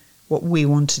do what we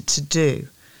wanted to do.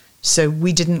 So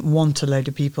we didn't want a load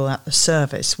of people at the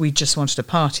service. We just wanted a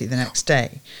party the next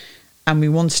day. And we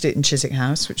wanted it in Chiswick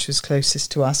House, which was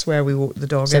closest to us, where we walked the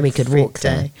dog So we could every walk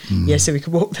there. day. Yeah, so we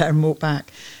could walk there and walk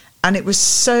back. And it was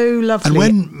so lovely. And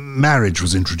when marriage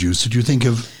was introduced, did you think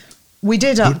of... We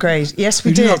did upgrade. Yes,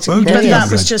 we You did did. up- oh, But did you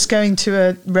that was upgrade? just going to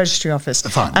a registry office.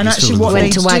 Fine, And you're still actually in the what fold. went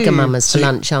they to do... Wagamama's for So-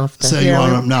 lunch after. So Yeah,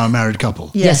 you are now a married couple?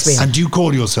 Yes, we are. And do you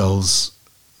call yourselves...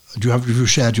 Have you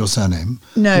shared your surname?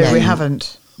 No, No. we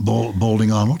haven't.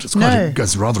 Balding Arnold? It's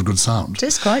it's a rather good sound. It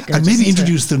is quite good, And maybe isn't it?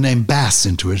 introduce the name Bass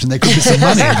into it, and there could be some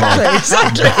money involved.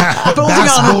 Exactly. Balding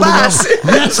Arnold Bass.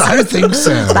 Yes, I think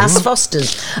so. Bass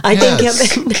Fosters. I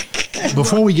Yes. think.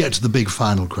 Before we get to the big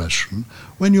final question,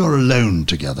 when you're alone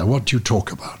together, what do you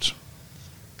talk about?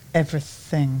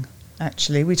 Everything,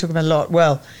 actually. We talk about a lot.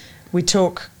 Well, we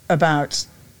talk about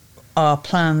our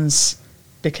plans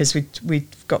because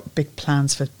we've got big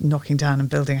plans for knocking down and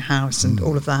building a house and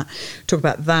all of that. Talk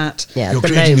about that. Yeah, You're at the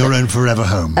creating your moment- own forever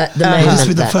home. At the Will moment this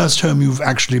be the that- first home you've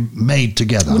actually made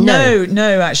together?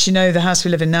 No, actually, no. The house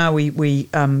we live in now, we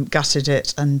gutted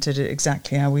it and did it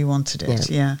exactly how we wanted it.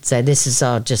 Yeah. So this is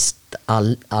our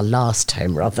last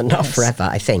home rather than our forever,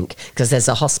 I think, because there's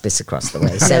a hospice across the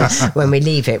way. So when we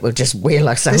leave it, we'll just wheel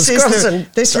ourselves across.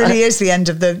 This really is the end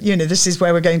of the. This is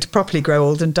where we're going to properly grow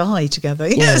old and die together.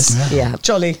 Yes. Yeah.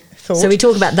 Jolly thought. So we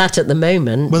talk about that at the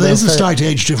moment. Well, there's a for slight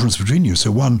age difference between you,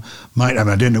 so one might,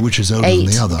 I don't know which is older than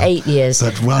the other. 8 years.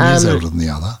 But one is older than the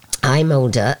other. I'm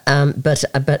older,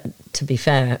 but to be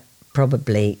fair,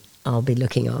 probably I'll be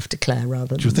looking after Claire rather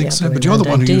than Do you think the so? other But way you're the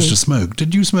round. one I who do. used to smoke.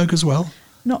 Did you smoke as well?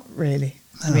 Not really.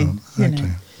 I No, mean, exactly.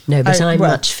 No, but I'm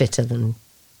well, much fitter than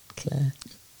Claire.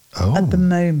 Oh. At the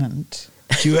moment.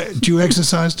 Do you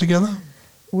exercise together?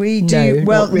 We do. No,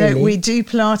 Well, not really. no, we do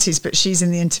Pilates, but she's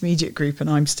in the intermediate group and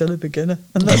I'm still a beginner.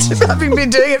 And that's having been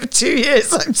doing it for 2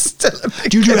 years, I'm still a beginner.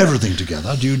 Do you do everything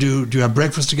together? Do you have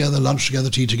breakfast together, lunch together,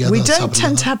 tea together? We don't supper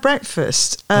tend to together? have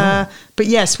breakfast. But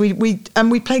yes, we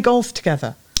play golf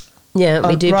together. Yeah,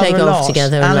 we do play Rather a golf lot.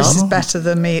 together a Alice is lot. better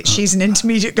than me. She's an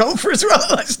intermediate golfer as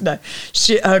well. No,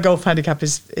 her golf handicap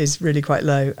is really quite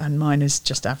low and mine is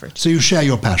just average. So you share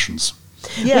your passions.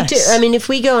 Yes. We do. I mean, if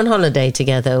we go on holiday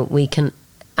together, we can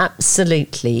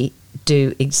absolutely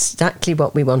do exactly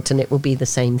what we want and it will be the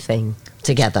same thing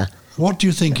together. What do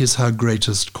you think is her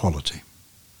greatest quality?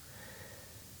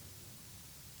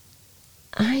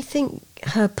 I think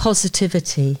her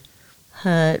positivity,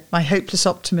 her... My hopeless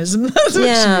optimism. That's what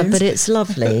Yeah, she means. but it's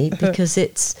lovely because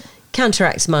it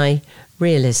counteracts my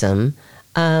realism.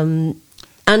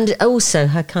 And also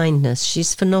her kindness.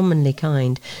 She's phenomenally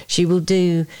kind. She will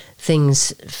do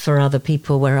things for other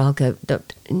people where I'll go,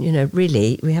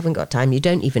 really, we haven't got time. You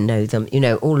don't even know them.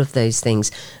 All of those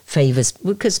things. Favours,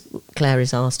 because Claire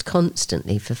is asked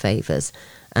constantly for favours.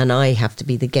 And I have to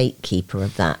be the gatekeeper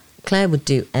of that. Claire would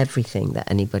do everything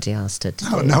that anybody asked her to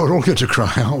do. Now we're all going to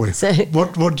cry, aren't we? So-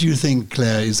 What do you think,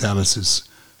 Claire, is Alice's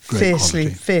great quality?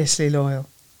 Fiercely loyal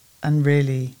and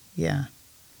really, yeah.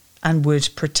 And would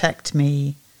protect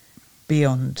me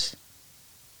beyond,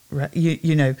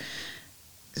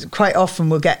 quite often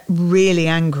will get really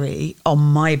angry on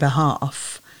my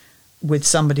behalf with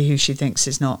somebody who she thinks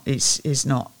is not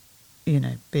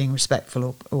being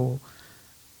respectful or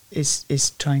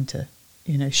is trying to,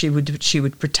 she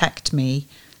would protect me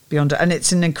beyond, and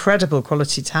it's an incredible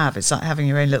quality to have. It's like having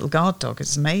your own little guard dog.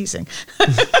 It's amazing.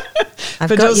 I've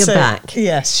But got your also- back.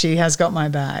 Yes, she has got my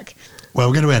back. Well,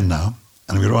 we're going to end now,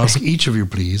 and I'm going to ask each of you,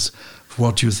 please, for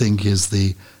what you think is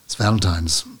it's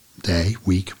Valentine's Day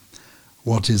week.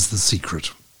 What is the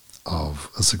secret of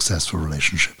a successful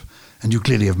relationship? And you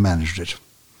clearly have managed it.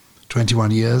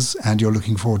 21 years, and you're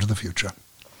looking forward to the future.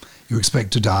 You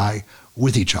expect to die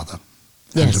with each other.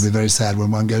 And Yes. it'll be very sad when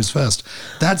one goes first.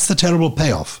 That's the terrible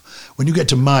payoff. When you get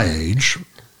to my age,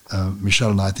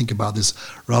 Michelle and I think about this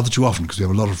rather too often because we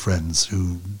have a lot of friends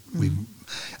who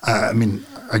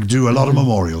I do a lot of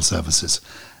memorial services.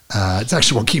 It's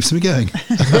actually what keeps me going.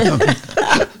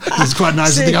 It's quite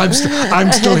nice to think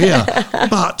I'm still here.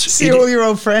 But See all your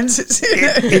old friends.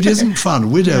 it isn't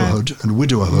fun. Widowhood and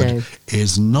widowerhood No.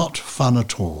 is not fun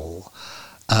at all.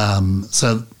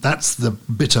 So that's the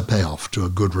bitter payoff to a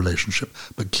good relationship.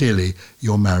 But clearly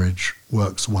your marriage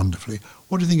works wonderfully.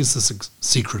 What do you think is the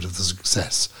secret of the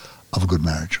success of a good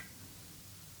marriage?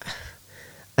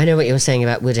 I know what you were saying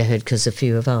about widowhood because a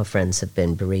few of our friends have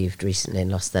been bereaved recently and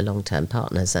lost their long-term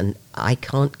partners, and I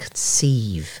can't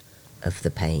conceive of the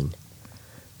pain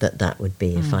that would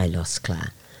be if I lost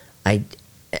Claire.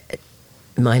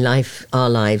 My life, our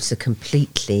lives are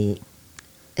completely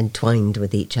entwined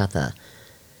with each other,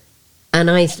 and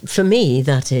for me,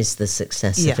 that is the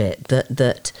success of Yeah.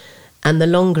 it. And the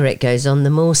longer it goes on, the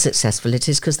more successful it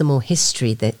is because the more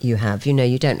history that you have.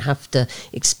 You don't have to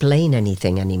explain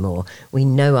anything anymore. We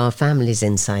know our families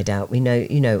inside out. We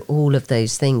know, all of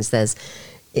those things.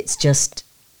 It's just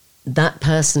that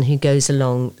person who goes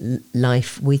along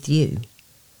life with you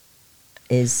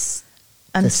is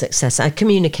the success.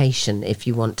 Communication, if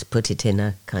you want to put it in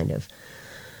a kind of...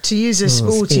 To use a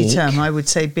sporty speak. term, I would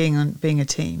say being a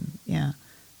team, yeah.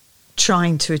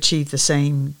 Trying to achieve the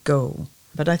same goal.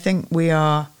 But I think we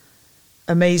are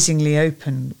amazingly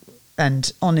open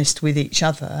and honest with each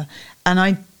other. And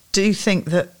I do think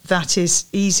that is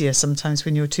easier sometimes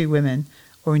when you're two women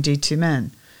or indeed two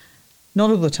men. Not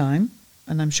all the time.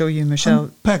 And I'm sure you, Michelle...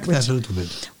 Unpack that a little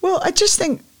bit. Well, I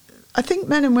think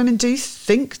men and women do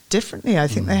think differently. I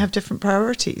think they have different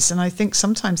priorities. And I think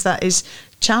sometimes that is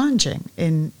challenging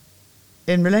in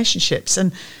relationships.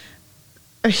 And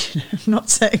I'm not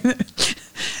saying that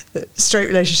straight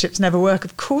relationships never work.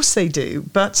 Of course they do.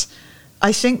 But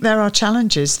I think there are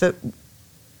challenges that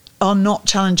are not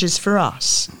challenges for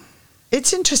us.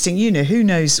 It's interesting, who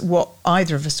knows what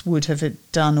either of us would have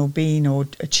done or been or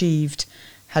achieved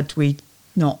had we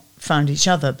not found each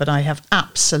other. But I have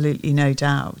absolutely no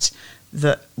doubt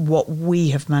that what we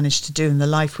have managed to do and the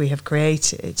life we have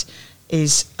created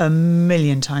is a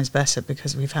million times better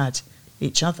because we've had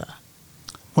each other.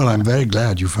 Well, I'm very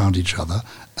glad you found each other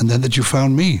and then that you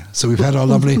found me. So we've had our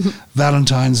lovely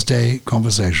Valentine's Day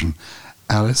conversation.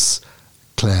 Alice,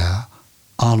 Clare,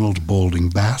 Arnold Balding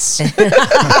Bass.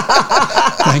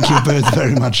 Thank you both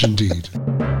very much indeed.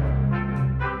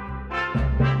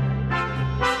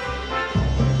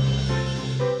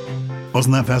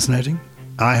 Wasn't that fascinating?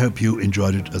 I hope you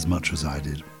enjoyed it as much as I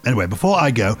did. Anyway, before I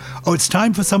go, it's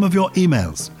time for some of your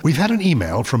emails. We've had an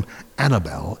email from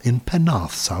Annabelle in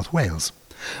Penarth, South Wales.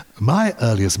 My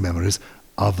earliest memories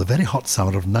are of the very hot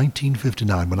summer of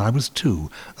 1959 when I was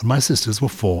 2 and my sisters were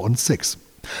 4 and 6.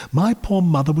 My poor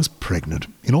mother was pregnant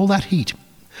in all that heat.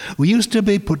 We used to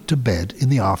be put to bed in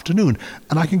the afternoon,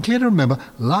 and I can clearly remember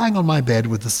lying on my bed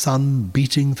with the sun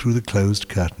beating through the closed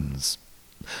curtains.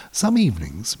 Some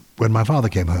evenings, when my father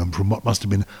came home from what must have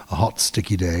been a hot,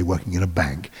 sticky day working in a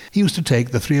bank, he used to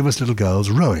take the 3 of us little girls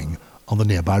rowing on the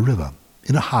nearby river,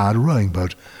 in a hired rowing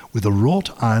boat with a wrought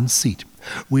iron seat.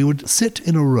 We would sit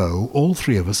in a row, all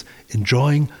 3 of us,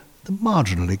 enjoying the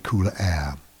marginally cooler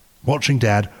air, watching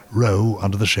Dad row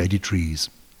under the shady trees.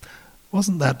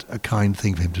 Wasn't that a kind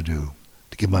thing for him to do,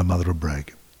 to give my mother a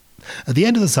break? At the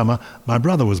end of the summer, my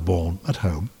brother was born at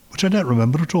home, which I don't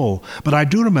remember at all, but I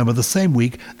do remember the same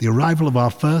week the arrival of our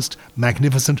first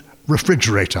magnificent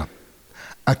refrigerator.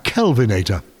 A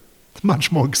Kelvinator.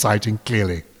 Much more exciting,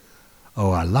 clearly.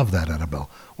 Oh, I love that, Annabelle.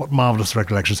 What marvellous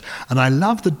recollections. And I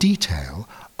love the detail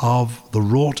of the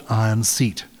wrought iron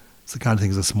seat. It's the kind of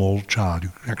thing as a small child, you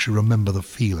can actually remember the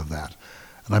feel of that.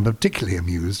 And I'm particularly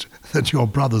amused that your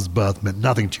brother's birth meant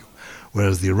nothing to you,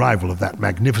 whereas the arrival of that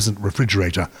magnificent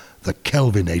refrigerator, the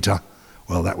Kelvinator,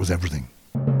 well, that was everything.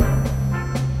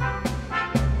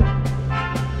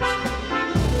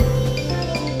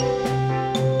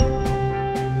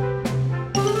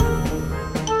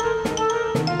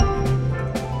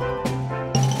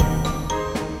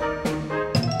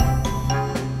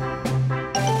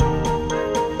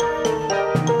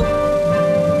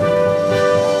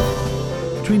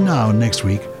 Between now and next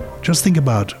week, just think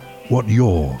about what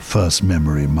your first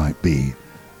memory might be.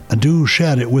 And do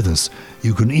share it with us.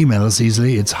 You can email us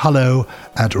easily. It's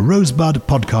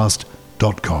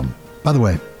hello@rosebudpodcast.com. By the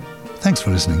way, thanks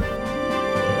for listening.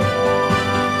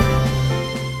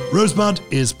 Rosebud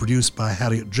is produced by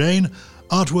Harriet Jane,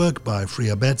 artwork by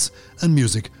Freya Betts, and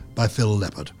music by Phil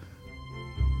Leppard.